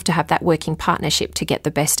have to have that working partnership to get the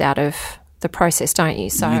best out of the process, don't you?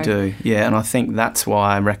 So you do, yeah. And I think that's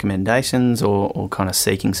why recommendations or kind of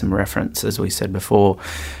seeking some reference, as we said before,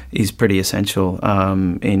 is pretty essential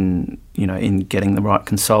in getting the right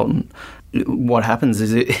consultant. What happens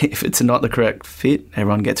is if it's not the correct fit,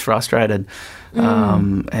 everyone gets frustrated.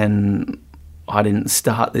 And I didn't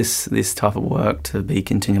start this type of work to be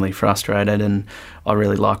continually frustrated, and I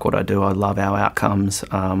really like what I do. I love our outcomes.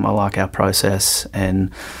 I like our process,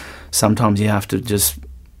 and sometimes you have to just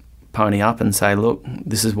pony up and say, look,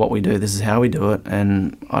 this is what we do, this is how we do it,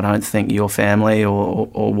 and I don't think your family or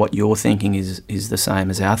what you're thinking is the same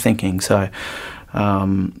as our thinking. So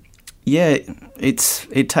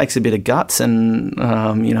it takes a bit of guts and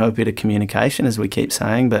a bit of communication, as we keep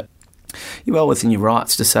saying, but you're well within your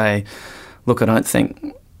rights to say, look, I don't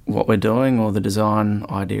think what we're doing or the design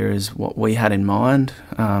idea is what we had in mind.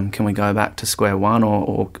 Can we go back to square one,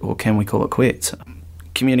 or can we call it quits?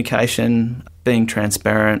 Communication, being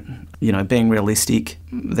transparent, being realistic,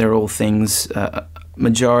 they're all things,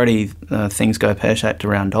 majority things go pear-shaped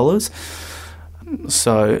around dollars.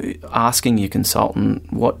 So asking your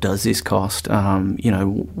consultant, what does this cost?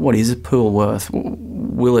 What is a pool worth?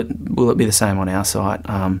 Will it be the same on our site?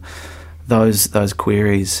 Those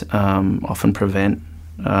queries often prevent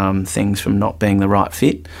things from not being the right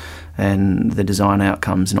fit, and the design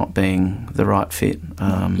outcomes not being the right fit.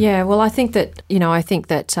 I think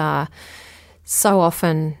that so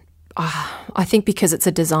often, I think because it's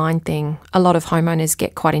a design thing, a lot of homeowners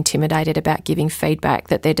get quite intimidated about giving feedback,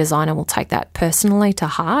 that their designer will take that personally to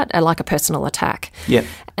heart, like a personal attack. Yep.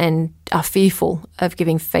 And are fearful of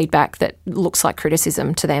giving feedback that looks like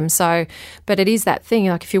criticism to them. So, but it is that thing,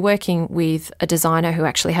 like if you're working with a designer who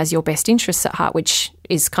actually has your best interests at heart, which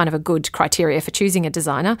is kind of a good criteria for choosing a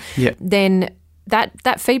designer, yep, then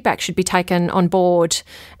that feedback should be taken on board,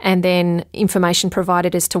 and then information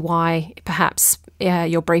provided as to why perhaps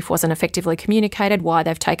your brief wasn't effectively communicated, why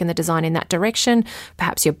they've taken the design in that direction.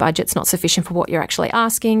 Perhaps your budget's not sufficient for what you're actually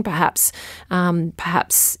asking. Perhaps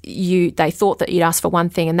they thought that you'd asked for one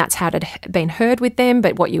thing and that's how it had been heard with them,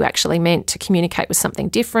 but what you actually meant to communicate was something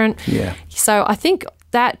different. Yeah. So I think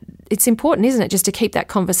that it's important, isn't it, just to keep that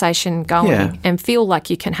conversation going and feel like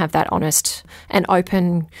you can have that honest and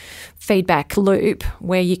open feedback loop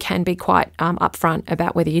where you can be quite upfront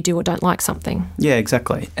about whether you do or don't like something. Yeah,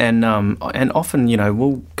 exactly. And often,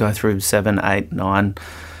 we'll go through 7, 8, 9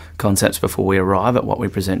 concepts before we arrive at what we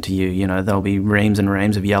present to you. There'll be reams and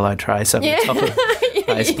reams of yellow trace over the top of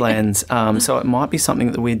base plans. So it might be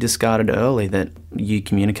something that we discarded early, that you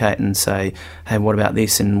communicate and say, hey, what about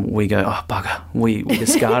this? And we go, oh, bugger, we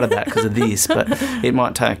discarded that because of this. But it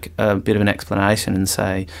might take a bit of an explanation and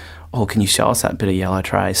say, oh, can you show us that bit of yellow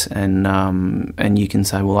trace? And you can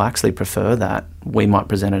say, well, I actually prefer that. We might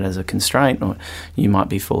present it as a constraint, or you might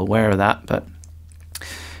be full aware of that. But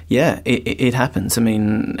yeah, it happens. I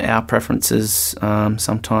mean, our preferences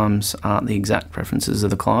sometimes aren't the exact preferences of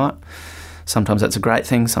the client. Sometimes that's a great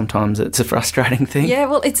thing. Sometimes it's a frustrating thing. Yeah,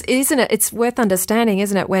 well, isn't it? It's worth understanding,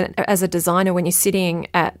 isn't it? When, as a designer, when you're sitting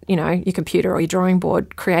at your computer or your drawing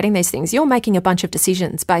board creating these things, you're making a bunch of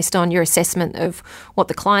decisions based on your assessment of what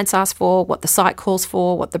the clients ask for, what the site calls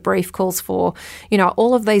for, what the brief calls for.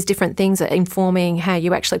 All of these different things are informing how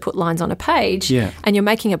you actually put lines on a page. Yeah. And you're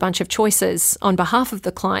making a bunch of choices on behalf of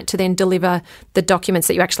the client to then deliver the documents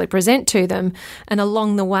that you actually present to them. And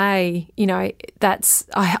along the way,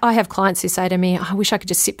 I have clients who say to me, I wish I could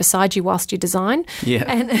just sit beside you whilst you design.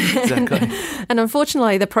 Yeah, exactly. And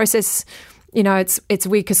unfortunately, the process, it's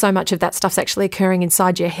weird because so much of that stuff's actually occurring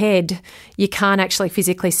inside your head. You can't actually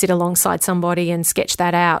physically sit alongside somebody and sketch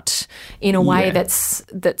that out in a way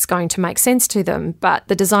that's going to make sense to them. But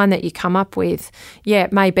the design that you come up with,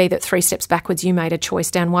 it may be that 3 steps backwards you made a choice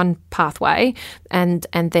down one pathway and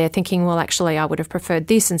they're thinking, well, actually, I would have preferred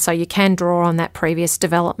this. And so you can draw on that previous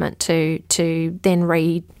development to then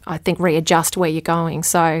readjust where you're going.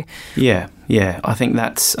 So yeah, I think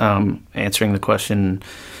that's answering the question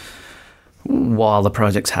while the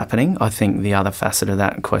project's happening. I think the other facet of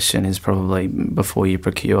that question is probably before you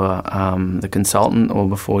procure the consultant or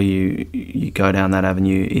before you go down that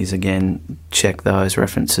avenue is, again, check those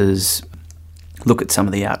references, look at some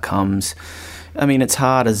of the outcomes. I mean, it's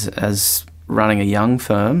hard as running a young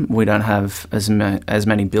firm. We don't have as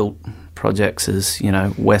many built projects as,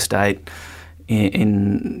 West 8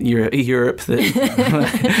 in Europe that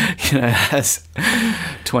has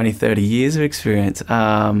 20, 30 years of experience.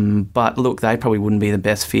 But look, they probably wouldn't be the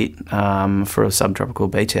best fit for a subtropical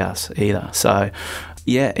beach house either. So,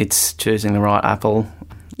 yeah, it's choosing the right apple.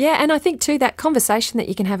 Yeah, and I think too that conversation that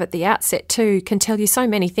you can have at the outset too can tell you so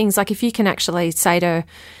many things. Like if you can actually say to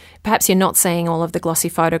perhaps you're not seeing all of the glossy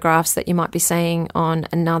photographs that you might be seeing on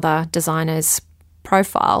another designer's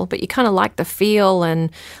profile, but you kind of like the feel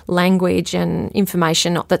and language and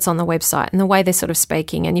information that's on the website and the way they're sort of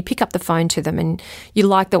speaking, and you pick up the phone to them and you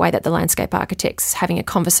like the way that the landscape architect's having a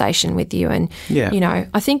conversation with you. And,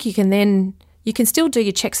 I think you can still do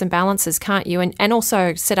your checks and balances, can't you? And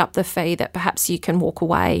also set up the fee that perhaps you can walk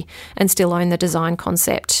away and still own the design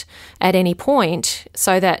concept at any point,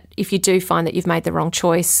 so that if you do find that you've made the wrong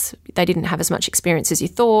choice, they didn't have as much experience as you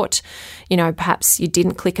thought, perhaps you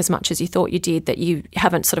didn't click as much as you thought you did, that you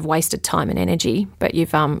haven't sort of wasted time and energy, but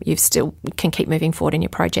you've still can keep moving forward in your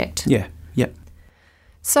project. Yeah.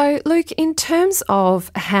 So, Luke, in terms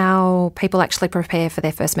of how people actually prepare for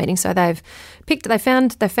their first meeting, so they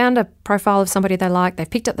found a profile of somebody they like, they've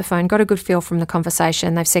picked up the phone, got a good feel from the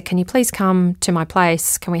conversation, they've said, can you please come to my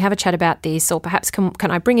place? Can we have a chat about this? Or perhaps can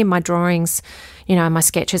I bring in my drawings, my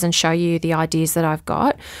sketches, and show you the ideas that I've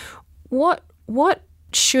got? What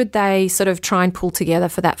should they sort of try and pull together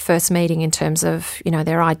for that first meeting in terms of,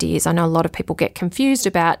 their ideas? I know a lot of people get confused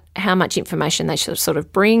about how much information they should sort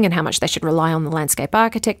of bring and how much they should rely on the landscape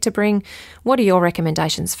architect to bring. What are your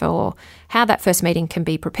recommendations for how that first meeting can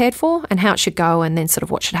be prepared for and how it should go, and then sort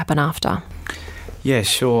of what should happen after? Yeah,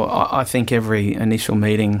 sure. I think every initial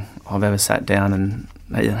meeting I've ever sat down and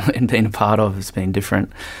been a part of has been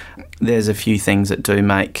different. There's a few things that do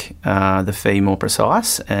make the fee more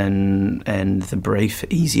precise and the brief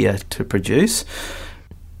easier to produce.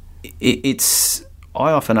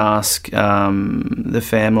 I often ask the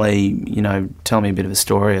family, tell me a bit of a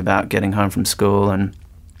story about getting home from school and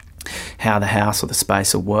how the house or the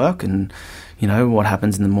space will work, and what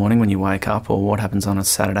happens in the morning when you wake up, or what happens on a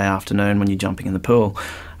Saturday afternoon when you're jumping in the pool.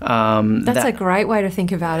 That's a great way to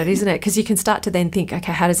think about it, isn't it? Because you can start to then think,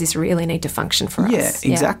 okay, how does this really need to function for us?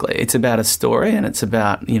 Yeah, exactly. It's about a story, and it's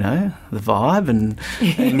about, the vibe and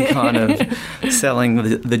kind of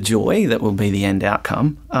selling the joy that will be the end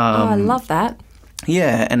outcome. I love that.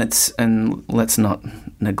 Yeah, and let's not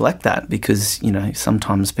neglect that, because,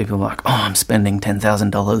 sometimes people are like, I'm spending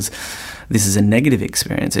 $10,000. This is a negative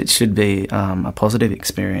experience. It should be a positive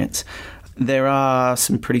experience. There are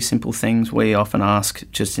some pretty simple things we often ask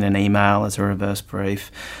just in an email as a reverse brief.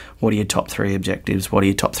 What are your top 3 objectives? What are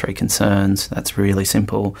your top 3 concerns? That's really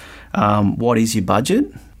simple. What is your budget?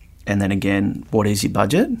 And then again, what is your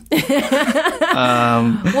budget?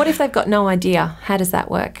 What if they've got no idea? How does that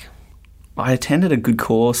work? I attended a good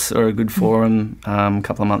course or a good forum a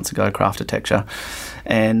couple of months ago, Craftarchitecture,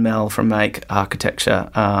 and Mel from Make Architecture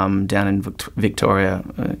down in Victoria,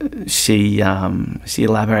 she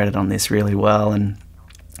elaborated on this really well, and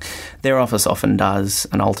their office often does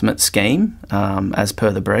an ultimate scheme as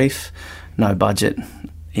per the brief, no budget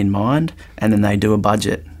in mind, and then they do a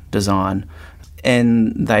budget design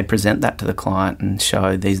and they present that to the client and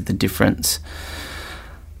show these the difference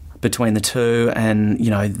between the two, and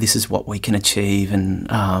this is what we can achieve. And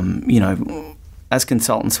as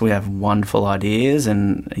consultants, we have wonderful ideas,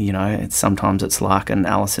 and sometimes it's like an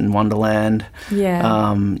Alice in Wonderland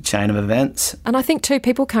chain of events. And I think too,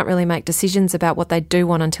 people can't really make decisions about what they do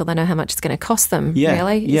want until they know how much it's going to cost them.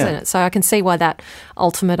 Really, isn't it? So I can see why that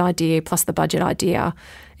ultimate idea plus the budget idea,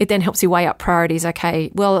 it then helps you weigh up priorities.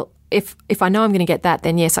 Okay, well, if I know I'm going to get that,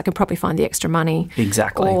 then yes, I can probably find the extra money.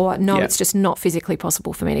 Exactly. Or no, it's just not physically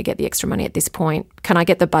possible for me to get the extra money at this point. Can I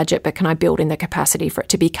get the budget, but can I build in the capacity for it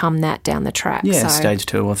to become that down the track? Yeah, stage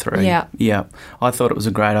 2 or 3. Yeah. I thought it was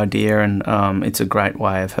a great idea, and it's a great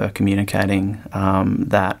way of her communicating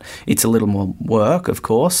that. It's a little more work, of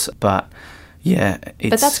course, but... yeah.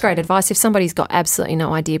 But that's great advice. If somebody's got absolutely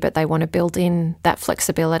no idea but they want to build in that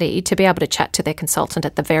flexibility to be able to chat to their consultant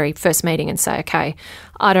at the very first meeting and say, okay,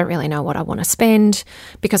 I don't really know what I want to spend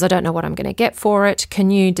because I don't know what I'm going to get for it.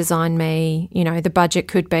 Can you design me, the budget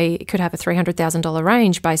could have a $300,000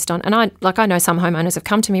 range based on, and I know some homeowners have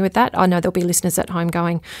come to me with that. I know there'll be listeners at home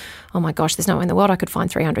going, oh my gosh, there's no way in the world I could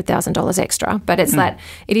find $300,000 extra. But it's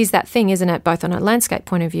it is that thing, isn't it? Both on a landscape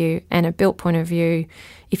point of view and a built point of view.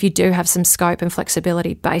 If you do have some scope and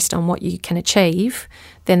flexibility based on what you can achieve,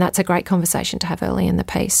 then that's a great conversation to have early in the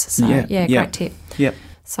piece. So great tip. Yep.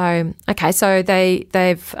 So okay, so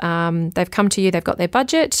they've come to you. They've got their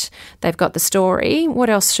budget. They've got the story. What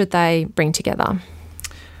else should they bring together?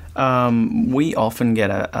 We often get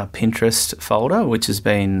a Pinterest folder, which has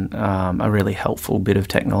been a really helpful bit of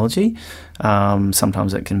technology.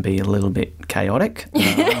 Sometimes it can be a little bit chaotic.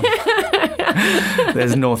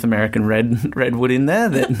 There's North American redwood in there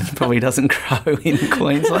that probably doesn't grow in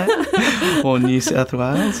Queensland or New South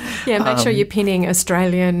Wales. Yeah, make sure you're pinning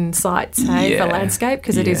Australian sites for landscape,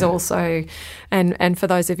 because it is also And for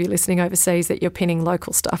those of you listening overseas, that you're pinning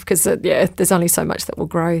local stuff because, there's only so much that will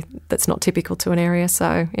grow that's not typical to an area.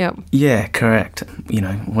 So, yeah. Yeah, correct.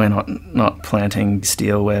 We're not planting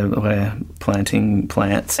steel, we're planting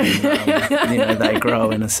plants. And, they grow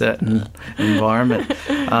in a certain environment.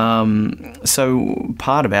 So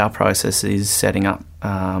part of our process is setting up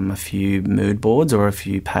a few mood boards or a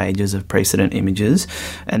few pages of precedent images,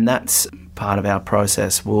 and that's part of our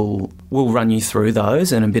process. We'll run you through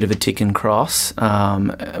those and a bit of a tick and cross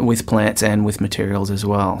with plants and with materials as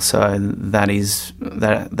well. So that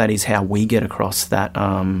is how we get across that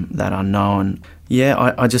unknown.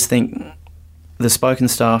 Yeah, I just think the spoken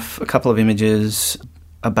stuff, a couple of images,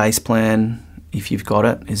 a base plan, if you've got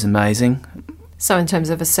it, is amazing. So in terms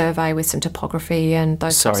of a survey with some topography and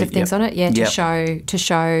those types of things on it, to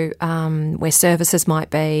show where services might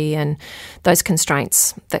be and those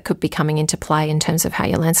constraints that could be coming into play in terms of how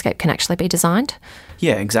your landscape can actually be designed.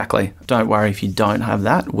 Yeah, exactly. Don't worry if you don't have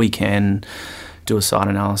that. We can do a site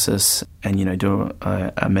analysis and, do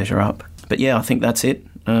a measure up. But yeah, I think that's it.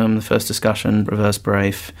 The first discussion, reverse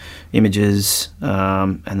brief, images,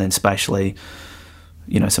 and then spatially,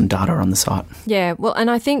 some data on the site. Yeah, well, and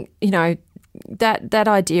I think, that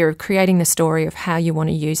idea of creating the story of how you want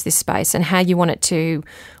to use this space and how you want it to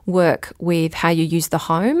work with how you use the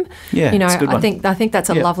home. Yeah, it's a good one. I think that's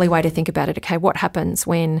a lovely way to think about it. Okay, what happens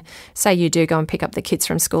when, say, you do go and pick up the kids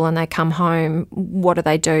from school and they come home? What do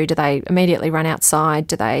they do? Do they immediately run outside?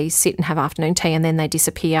 Do they sit and have afternoon tea and then they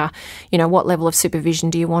disappear? What level of supervision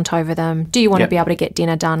do you want over them? Do you want to be able to get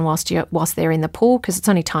dinner done whilst they're in the pool? Because it's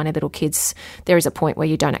only tiny little kids. There is a point where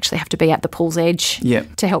you don't actually have to be at the pool's edge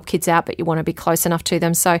to help kids out, but you want to be close enough to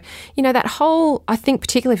them. So, that whole, I think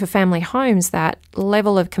particularly for family homes, that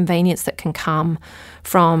level of convenience that can come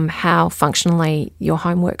from how functionally your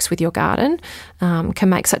home works with your garden can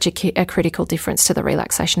make such a critical difference to the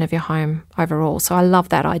relaxation of your home overall. So I love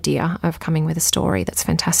that idea of coming with a story. That's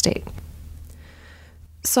fantastic.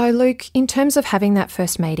 So Luke, in terms of having that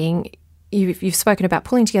first meeting, you've spoken about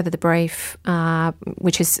pulling together the brief,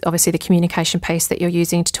 which is obviously the communication piece that you're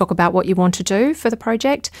using to talk about what you want to do for the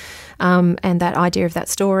project, and that idea of that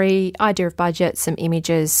story, idea of budget, some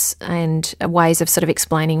images, and ways of sort of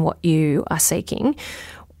explaining what you are seeking.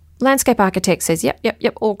 Landscape architect says, yep,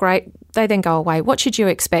 all great. They then go away. What should you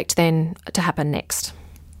expect then to happen next?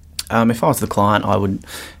 If I was the client, I would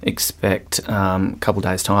expect a couple of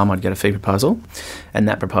days' time I'd get a fee proposal, and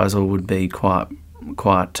that proposal would be quite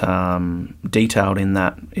detailed in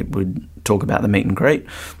that it would talk about the meet and greet.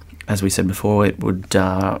 As we said before, it would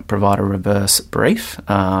provide a reverse brief,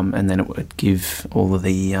 and then it would give all of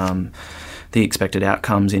the expected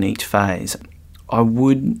outcomes in each phase. I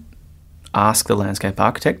would ask the landscape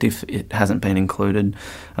architect if it hasn't been included.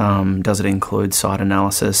 Does it include site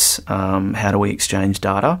analysis? How do we exchange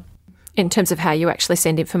data? In terms of how you actually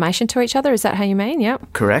send information to each other, is that how you mean?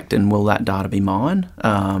 Yep. Correct. And will that data be mine?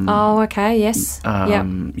 Okay, yes.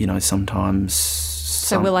 Sometimes...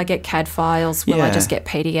 So will I get CAD files? Will I just get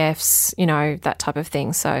PDFs? That type of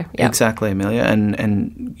thing. So, yeah. Exactly, Amelia.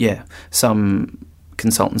 And some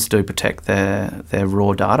consultants do protect their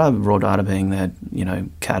raw data being their,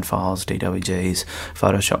 CAD files, DWGs,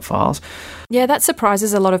 Photoshop files. Yeah, that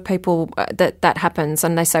surprises a lot of people that happens,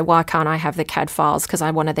 and they say, why can't I have the CAD files? Because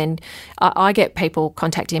I want to then... I get people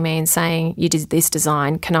contacting me and saying, you did this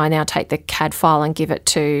design, can I now take the CAD file and give it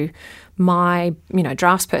to my,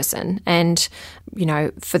 draftsperson? And,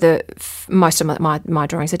 for most of my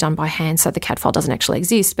drawings are done by hand, so the CAD file doesn't actually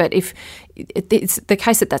exist. But if it's the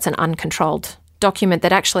case that's an uncontrolled document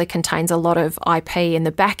that actually contains a lot of IP in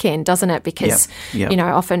the back end, doesn't it? Because,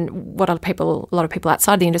 often what a lot of people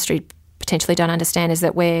outside the industry potentially don't understand is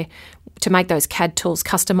that to make those CAD tools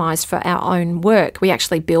customised for our own work, we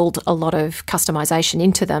actually build a lot of customisation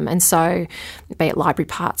into them. And so, be it library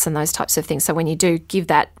parts and those types of things. So when you do give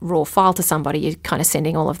that raw file to somebody, you're kind of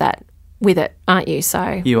sending all of that with it, aren't you?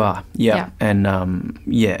 So you are, yeah. And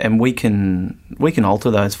and we can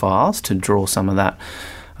alter those files to draw some of that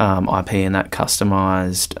IP and that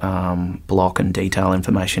customised block and detail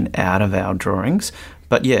information out of our drawings.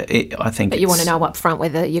 But I think... But you want to know up front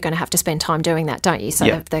whether you're going to have to spend time doing that, don't you?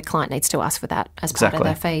 So the client needs to ask for that as part of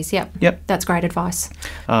their fees. Yep. That's great advice.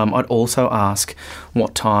 I'd also ask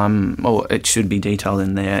what time, or it should be detailed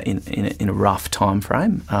in there in a rough time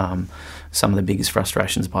frame. Some of the biggest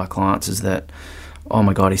frustrations by clients is that, oh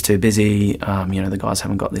my God, he's too busy. The guys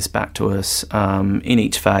haven't got this back to us. In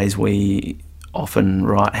each phase, we often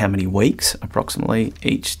write how many weeks approximately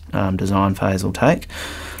each design phase will take.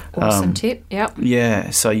 Awesome tip, yep. Yeah,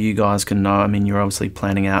 so you guys can know, you're obviously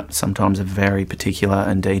planning out sometimes a very particular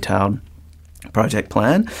and detailed project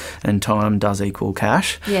plan, and time does equal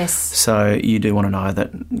cash. Yes. So you do want to know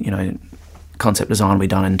that, concept design will be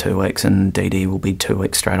done in 2 weeks and DD will be 2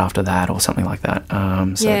 weeks straight after that or something like that.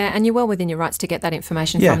 Yeah, and you're well within your rights to get that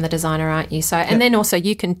information from the designer, aren't you? So, and then also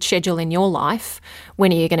you can schedule in your life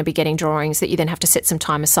when are you going to be getting drawings that you then have to set some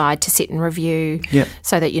time aside to sit and review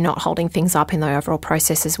so that you're not holding things up in the overall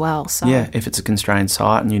process as well. So yeah, if it's a constrained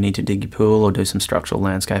site and you need to dig your pool or do some structural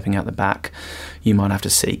landscaping out the back, you might have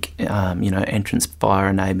to seek, entrance via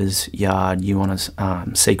a neighbour's yard. You want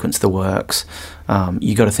to sequence the works.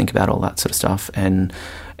 You got to think about all that sort of stuff. And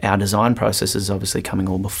our design process is obviously coming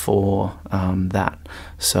all before that.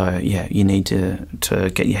 So, yeah, you need to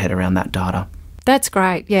get your head around that data. That's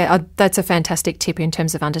great. Yeah, that's a fantastic tip in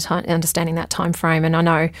terms of understanding that time frame. And I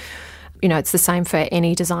know, it's the same for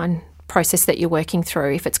any design process that you're working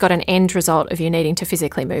through. If it's got an end result of you needing to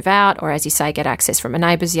physically move out or, as you say, get access from a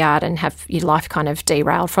neighbour's yard and have your life kind of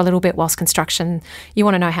derailed for a little bit whilst construction, you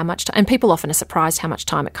want to know how much time. And people often are surprised how much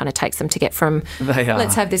time it kind of takes them to get from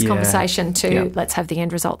let's have this conversation to let's have the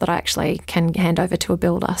end result that I actually can hand over to a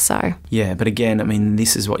builder. So yeah, but again, I mean,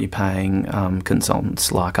 this is what you're paying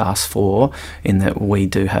consultants like us for, in that we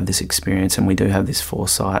do have this experience and we do have this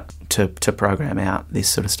foresight to program out this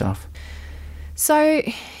sort of stuff. So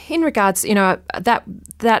in regards,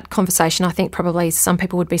 that conversation, I think probably some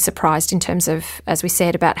people would be surprised in terms of, as we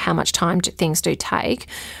said, about how much time things do take.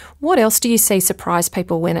 What else do you see surprise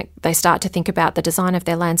people when they start to think about the design of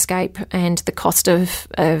their landscape and the cost of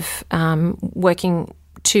working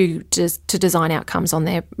to design outcomes on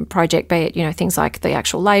their project, be it, things like the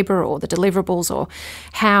actual labour or the deliverables or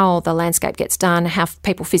how the landscape gets done, how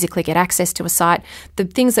people physically get access to a site, the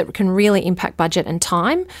things that can really impact budget and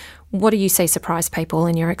time. What do you see surprise people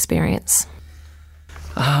in your experience?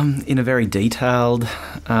 In a very detailed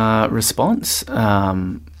response,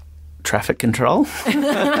 traffic control.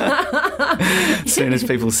 As soon as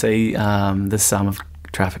people see the sum of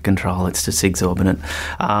traffic control, it's just exorbitant.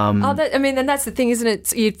 And that's the thing, isn't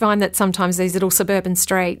it? You'd find that sometimes these little suburban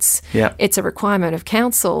streets, it's a requirement of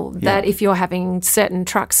council that if you're having certain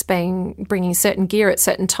trucks bringing certain gear at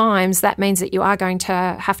certain times, that means that you are going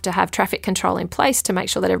to have traffic control in place to make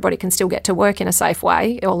sure that everybody can still get to work in a safe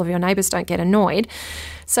way. All of your neighbours don't get annoyed.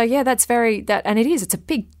 So, yeah, and it's a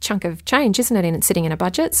big chunk of change, isn't it, in sitting in a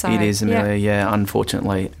budget? So it is, Amelia,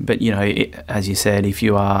 unfortunately. But, as you said, if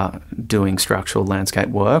you are doing structural landscape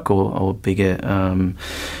work or bigger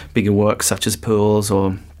work such as pools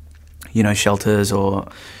or, shelters or,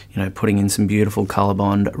 putting in some beautiful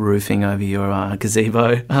ColourBond roofing over your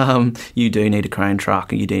gazebo, you do need a crane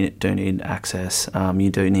truck, you do need access, you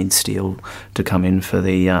do need steel to come in for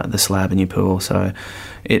the slab in your pool. So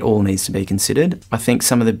it all needs to be considered. I think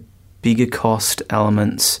some of the bigger cost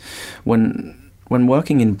elements, when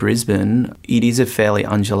working in Brisbane, it is a fairly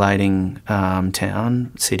undulating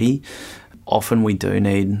city. Often we do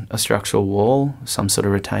need a structural wall, some sort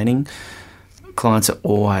of retaining. Clients are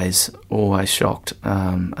always shocked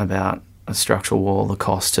about a structural wall, the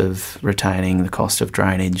cost of retaining, the cost of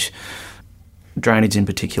drainage. Drainage in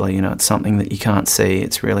particular, it's something that you can't see.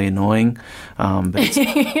 It's really annoying, but it's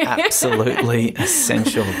absolutely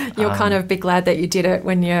essential. You'll kind of be glad that you did it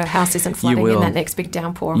when your house isn't flooding in that next big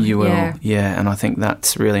downpour. You will, yeah. And I think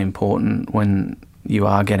that's really important when you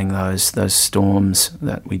are getting those storms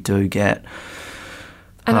that we do get.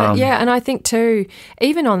 And I think too,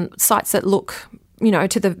 even on sites that look,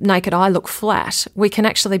 to the naked eye look flat, we can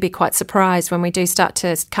actually be quite surprised when we do start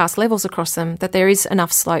to cast levels across them that there is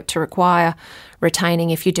enough slope to require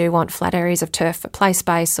retaining if you do want flat areas of turf for play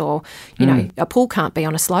space or, a pool can't be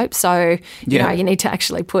on a slope. So, you need to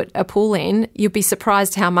actually put a pool in. You'll be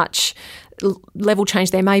surprised how much level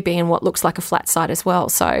change there may be in what looks like a flat site as well.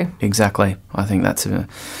 So exactly. I think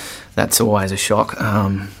that's always a shock,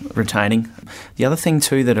 retaining. The other thing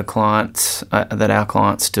too that our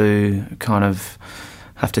clients do kind of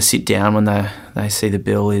have to sit down when they see the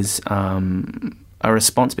bill is a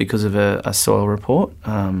response because of a soil report.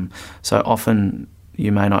 So often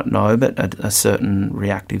you may not know, but a certain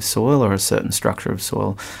reactive soil or a certain structure of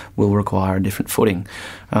soil will require a different footing.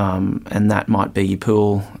 And that might be your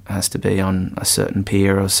pool has to be on a certain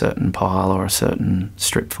pier or a certain pile or a certain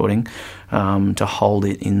strip footing to hold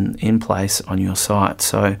it in place on your site.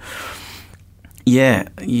 So,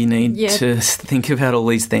 you need to think about all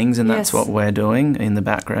these things, and that's what we're doing in the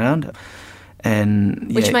background.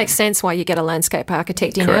 Which makes sense why you get a landscape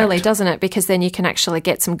architect in early, doesn't it? Because then you can actually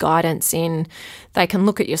get some guidance in. They can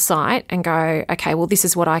look at your site and go, okay, well, this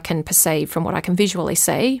is what I can perceive from what I can visually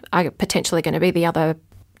see. Are potentially going to be the other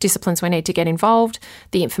disciplines we need to get involved,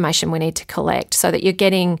 the information we need to collect, so that you're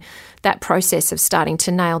getting that process of starting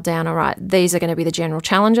to nail down, all right, these are going to be the general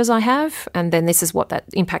challenges I have, and then this is what that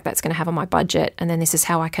impact that's going to have on my budget, and then this is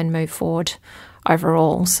how I can move forward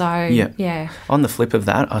overall. So, yeah. On the flip of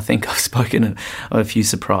that, I think I've spoken of a few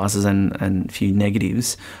surprises and a few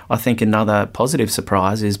negatives. I think another positive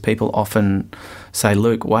surprise is people often say,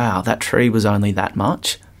 Luke, wow, that tree was only that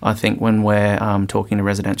much. I think when we're talking to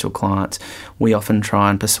residential clients, we often try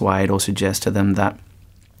and persuade or suggest to them that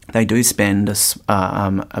they do spend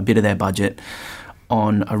a bit of their budget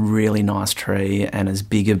on a really nice tree and as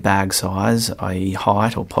big a bag size, i.e.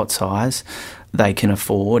 height or pot size, they can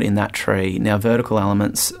afford in that tree. Now, vertical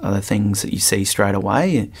elements are the things that you see straight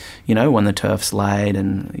away. You know, when the turf's laid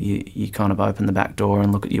and you kind of open the back door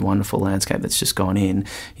and look at your wonderful landscape that's just gone in,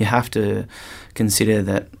 you have to consider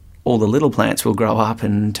that all the little plants will grow up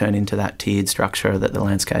and turn into that tiered structure that the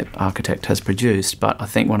landscape architect has produced. But I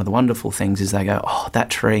think one of the wonderful things is they go, oh, that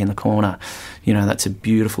tree in the corner, you know, that's a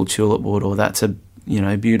beautiful tulip wood, or that's a, you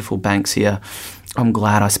know, beautiful Banksia. I'm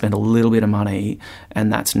glad I spent a little bit of money,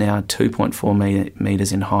 and that's now 2.4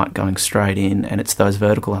 metres in height going straight in, and it's those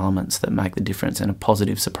vertical elements that make the difference and a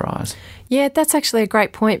positive surprise. Yeah, that's actually a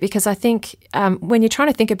great point, because I think when you're trying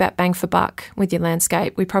to think about bang for buck with your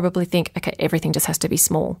landscape, we probably think, okay, everything just has to be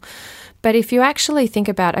small. But if you actually think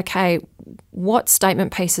about, okay, what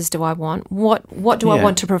statement pieces do I want? What do I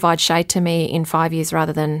want to provide shade to me in 5 years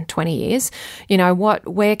rather than 20 years? You know,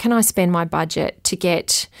 where can I spend my budget to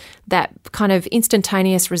get that kind of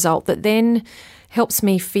instantaneous result that then helps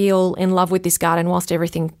me feel in love with this garden whilst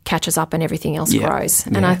everything catches up and everything else grows.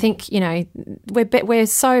 And I think, you know, we're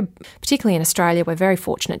so, particularly in Australia, we're very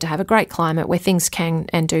fortunate to have a great climate where things can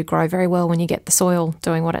and do grow very well when you get the soil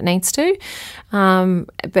doing what it needs to.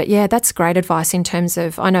 But yeah, that's great advice in terms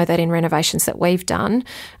of, I know that in renovations that we've done,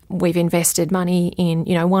 we've invested money in,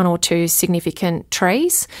 you know, one or two significant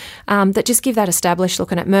trees that just give that established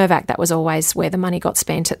look. And at Mirvac, that was always where the money got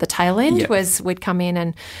spent at the tail end, was we'd come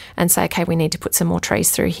in and say, okay, we need to put some more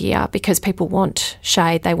trees through here because people want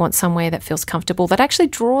shade. They want somewhere that feels comfortable, that actually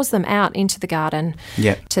draws them out into the garden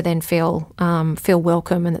to then feel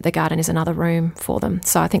welcome, and that the garden is another room for them.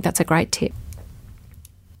 So I think that's a great tip.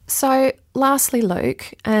 So lastly,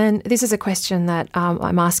 Luke, and this is a question that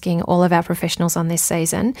I'm asking all of our professionals on this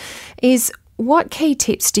season, is what key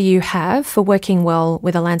tips do you have for working well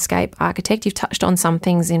with a landscape architect? You've touched on some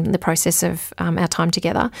things in the process of our time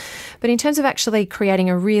together, but in terms of actually creating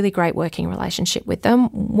a really great working relationship with them,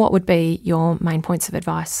 what would be your main points of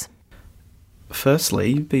advice?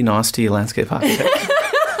 Firstly, be nice to your landscape architect.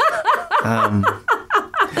 I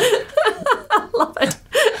love it.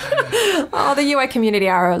 Oh, the UA community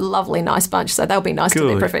are a lovely, nice bunch, so they'll be nice to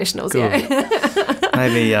their professionals. Good. Yeah.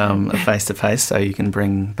 Maybe a face-to-face so you can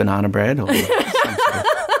bring banana bread or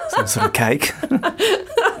some sort of cake.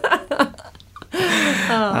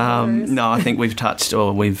 No, I think we've touched,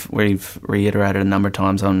 or we've reiterated a number of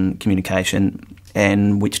times on communication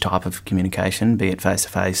and which type of communication, be it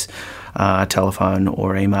face-to-face, telephone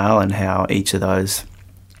or email, and how each of those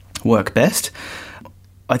work best.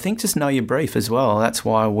 I think just know your brief as well. That's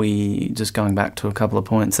why just going back to a couple of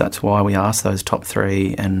points, that's why we asked those top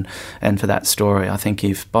three and for that story. I think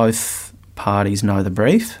if both parties know the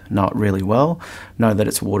brief, know it really well, know that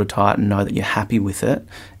it's watertight and know that you're happy with it,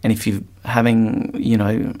 and if you're having, you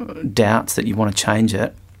know, doubts that you want to change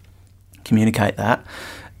it, communicate that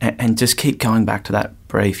and just keep going back to that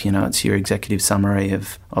brief. You know, it's your executive summary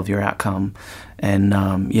of your outcome. And,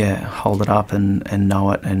 hold it up and know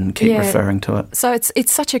it and keep referring to it. So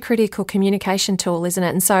it's such a critical communication tool, isn't it?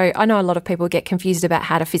 And so I know a lot of people get confused about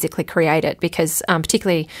how to physically create it because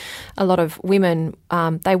particularly a lot of women,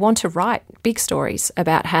 they want to write big stories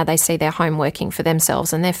about how they see their home working for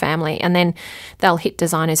themselves and their family. And then they'll hit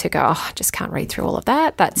designers who go, oh, I just can't read through all of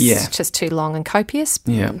that. That's just too long and copious.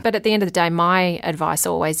 Yeah. But at the end of the day, my advice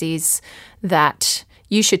always is that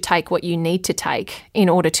you should take what you need to take in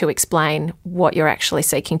order to explain what you're actually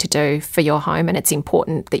seeking to do for your home. And it's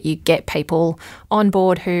important that you get people on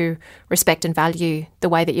board who respect and value the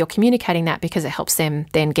way that you're communicating that, because it helps them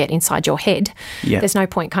then get inside your head. Yeah. There's no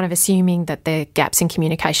point kind of assuming that the gaps in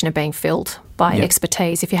communication are being filled by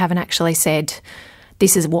expertise if you haven't actually said,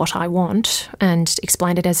 this is what I want, and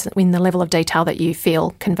explained it as in the level of detail that you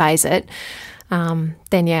feel conveys it.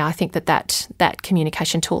 Then I think that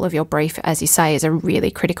communication tool of your brief, as you say, is a really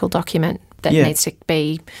critical document that needs to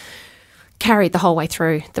be carried the whole way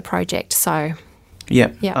through the project. So,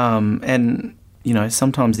 and you know,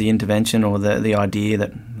 sometimes the intervention or the idea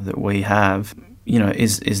that we have, you know,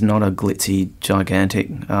 is not a glitzy, gigantic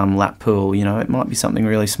lap pool. You know, it might be something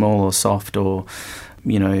really small or soft or,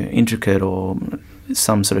 you know, intricate or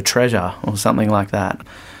some sort of treasure or something like that.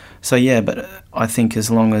 So yeah, but I think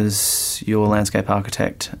as long as your landscape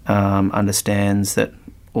architect understands that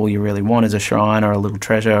all you really want is a shrine or a little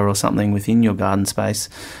treasure or something within your garden space,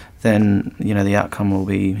 then the outcome will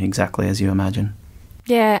be exactly as you imagine.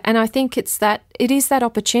 Yeah, and I think it is that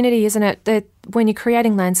opportunity, isn't it, that when you're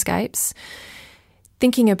creating landscapes,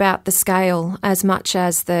 thinking about the scale as much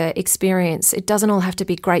as the experience. It doesn't all have to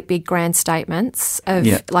be great big grand statements of,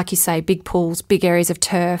 like you say, big pools, big areas of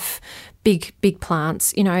turf, big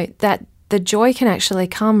plants, that the joy can actually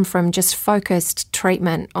come from just focused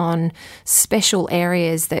treatment on special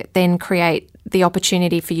areas that then create the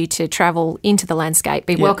opportunity for you to travel into the landscape,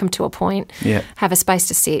 be welcome to a point, have a space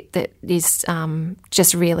to sit that is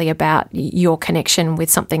just really about your connection with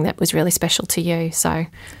something that was really special to you. So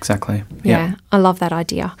exactly. Yeah, I love that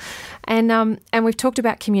idea. And we've talked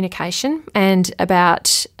about communication and about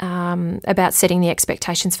setting the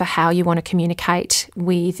expectations for how you want to communicate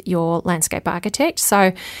with your landscape architect.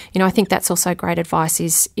 So, I think that's also great advice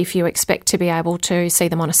is if you expect to be able to see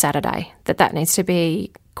them on a Saturday, that needs to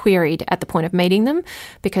be queried at the point of meeting them,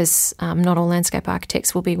 because not all landscape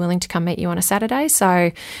architects will be willing to come meet you on a Saturday.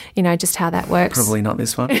 So, just how that works. Probably not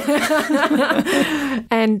this one.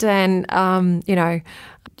 And then,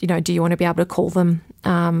 do you want to be able to call them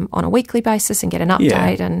on a weekly basis and get an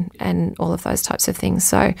update and all of those types of things.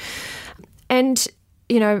 So, and,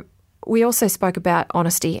 we also spoke about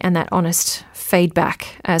honesty and that honest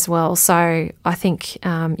feedback as well. So I think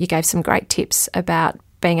you gave some great tips about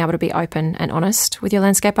being able to be open and honest with your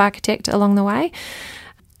landscape architect along the way.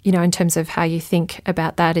 In terms of how you think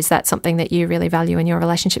about that, is that something that you really value in your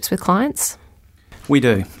relationships with clients? We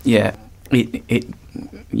do, yeah. It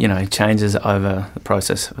changes over the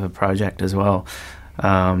process of a project as well.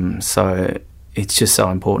 So it's just so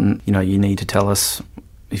important. You need to tell us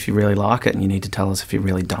if you really like it, and you need to tell us if you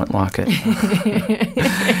really don't like it.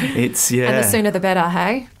 And the sooner the better,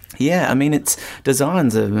 hey? Yeah, I mean,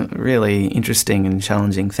 design's a really interesting and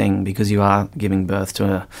challenging thing, because you are giving birth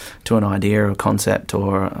to an idea or a concept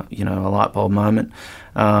or a light bulb moment.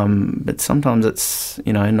 But sometimes it's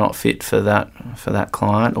not fit for that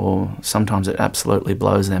client, or sometimes it absolutely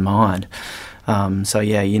blows their mind. So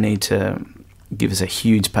yeah, you need to give us a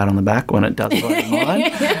huge pat on the back when it does blow your mind,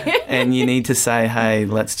 and you need to say, hey,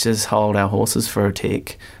 let's just hold our horses for a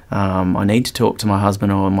tick. I need to talk to my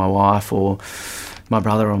husband or my wife or my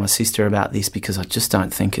brother or my sister about this, because I just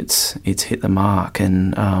don't think it's hit the mark,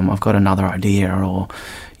 and I've got another idea. Or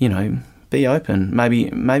be open.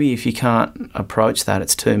 Maybe if you can't approach that,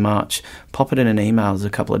 it's too much, pop it in an email as a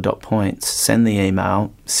couple of dot points, send the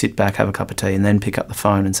email, sit back, have a cup of tea, and then pick up the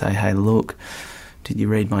phone and say, hey, look, did you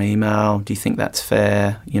read my email? Do you think that's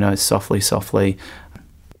fair? Softly.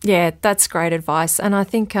 Yeah, that's great advice. And I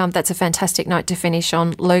think that's a fantastic note to finish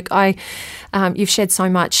on, Luke. You've shared so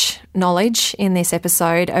much knowledge in this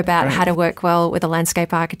episode about how to work well with a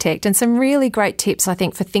landscape architect, and some really great tips, I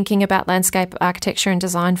think, for thinking about landscape architecture and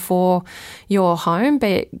design for your home, be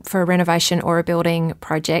it for a renovation or a building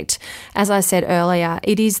project. As I said earlier,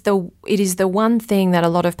 it is the one thing that a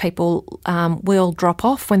lot of people will drop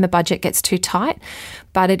off when the budget gets too tight.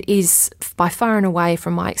 But it is by far and away,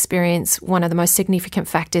 from my experience, one of the most significant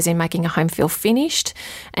factors in making a home feel finished,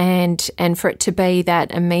 and for it to be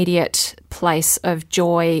that immediate place of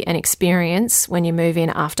joy and experience when you move in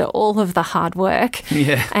after all of the hard work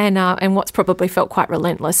and what's probably felt quite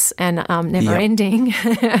relentless and never ending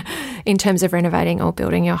in terms of renovating or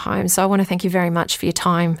building your home. So I want to thank you very much for your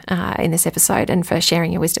time in this episode and for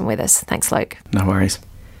sharing your wisdom with us. Thanks, Luke. No worries.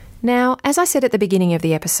 Now, as I said at the beginning of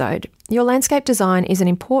the episode, your landscape design is an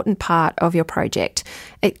important part of your project.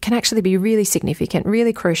 It can actually be really significant,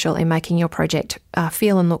 really crucial in making your project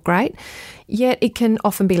feel and look great, yet it can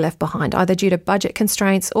often be left behind, either due to budget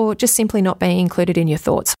constraints or just simply not being included in your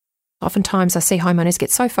thoughts. Oftentimes I see homeowners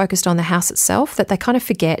get so focused on the house itself that they kind of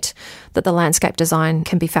forget that the landscape design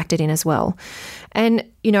can be factored in as well. And,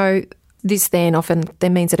 this then often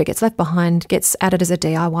means that it gets left behind, gets added as a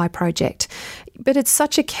DIY project. But it's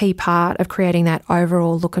such a key part of creating that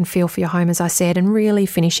overall look and feel for your home, as I said, and really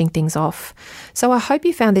finishing things off. So I hope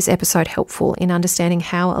you found this episode helpful in understanding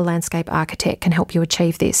how a landscape architect can help you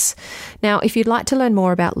achieve this. Now, if you'd like to learn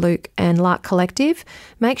more about Luke and Lark Collective,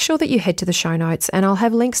 make sure that you head to the show notes, and I'll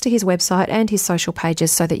have links to his website and his social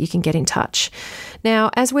pages so that you can get in touch.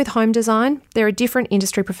 Now, as with home design, there are different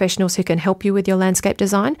industry professionals who can help you with your landscape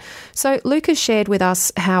design. So Luke has shared with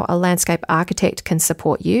us how a landscape architect can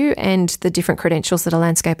support you and the different credentials credentials that a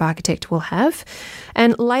landscape architect will have.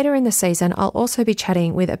 And later in the season, I'll also be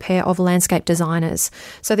chatting with a pair of landscape designers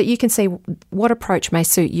so that you can see what approach may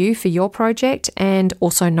suit you for your project and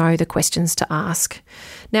also know the questions to ask.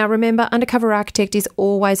 Now, remember, Undercover Architect is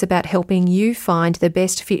always about helping you find the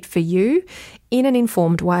best fit for you in an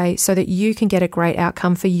informed way so that you can get a great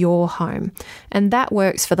outcome for your home. And that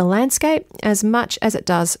works for the landscape as much as it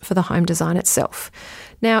does for the home design itself.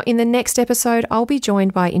 Now, in the next episode, I'll be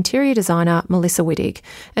joined by interior designer Melissa Wittig,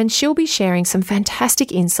 and she'll be sharing some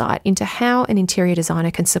fantastic insight into how an interior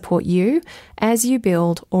designer can support you as you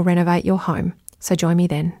build or renovate your home. So join me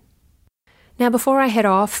then. Now, before I head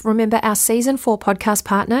off, remember our Season 4 podcast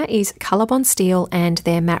partner is Colorbond Steel and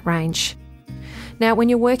their matte range. Now, when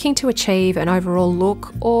you're working to achieve an overall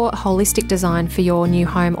look or holistic design for your new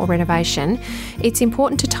home or renovation, it's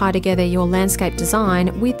important to tie together your landscape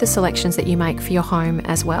design with the selections that you make for your home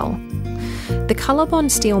as well. The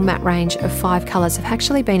Colorbond Steel matte range of 5 colours have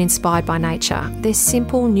actually been inspired by nature. They're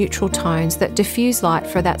simple, neutral tones that diffuse light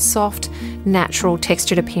for that soft, natural,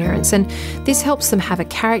 textured appearance, and this helps them have a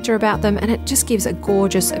character about them, and it just gives a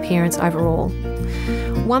gorgeous appearance overall.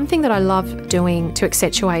 One thing that I love doing to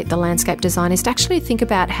accentuate the landscape design is to actually think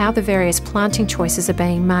about how the various planting choices are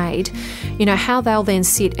being made, how they'll then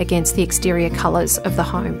sit against the exterior colours of the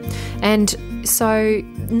home. And so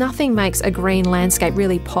nothing makes a green landscape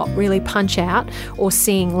really pop, really punch out or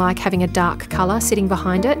sing like having a dark colour sitting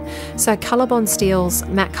behind it. So Colorbond Steel's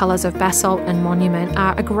matte colours of Basalt and Monument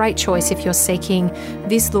are a great choice if you're seeking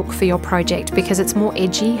this look for your project, because it's more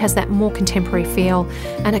edgy, has that more contemporary feel,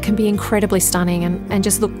 and it can be incredibly stunning and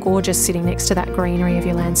just look gorgeous sitting next to that greenery of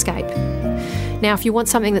your landscape. Now, if you want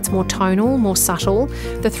something that's more tonal, more subtle,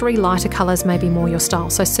 the 3 lighter colours may be more your style.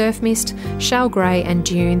 So Surf Mist, Shale Grey and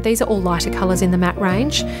Dune, these are all lighter colours in the matte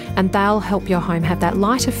range, and they'll help your home have that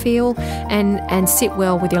lighter feel and sit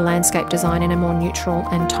well with your landscape design in a more neutral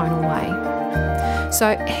and tonal way.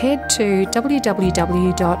 So head to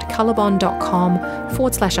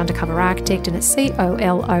www.colorbond.com/undercover architect, and it's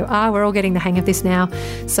COLOR. We're all getting the hang of this now.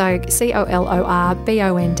 So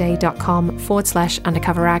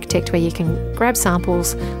COLORBOND.com/undercover architect, where you can grab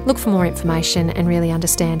samples, look for more information, and really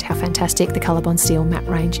understand how fantastic the Colorbond Steel matte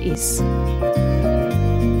range is.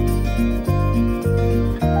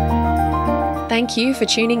 Thank you for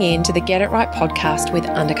tuning in to the Get It Right podcast with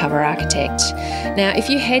Undercover Architect. Now, if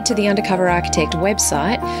you head to the Undercover Architect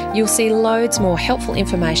website, you'll see loads more helpful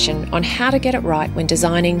information on how to get it right when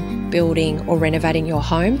designing, building, or renovating your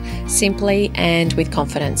home simply and with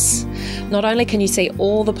confidence. Not only can you see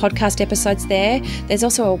all the podcast episodes there, there's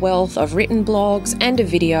also a wealth of written blogs and of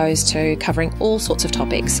videos too, covering all sorts of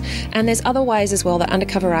topics. And there's other ways as well that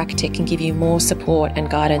Undercover Architect can give you more support and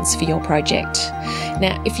guidance for your project.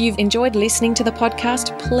 Now, if you've enjoyed listening to the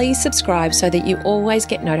podcast, please subscribe so that you always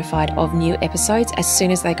get notified of new episodes as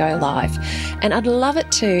soon as they go live. And I'd love it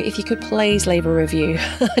too if you could please leave a review.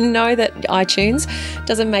 I know that iTunes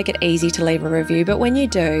doesn't make it easy to leave a review, but when you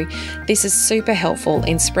do, this is super helpful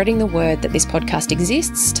in spreading the word that this podcast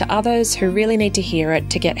exists to others who really need to hear it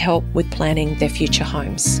to get help with planning their future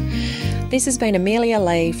homes. This has been Amelia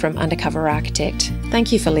Lee from Undercover Architect.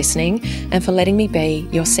 Thank you for listening and for letting me be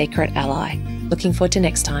your secret ally. Looking forward to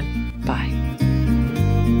next time. Bye.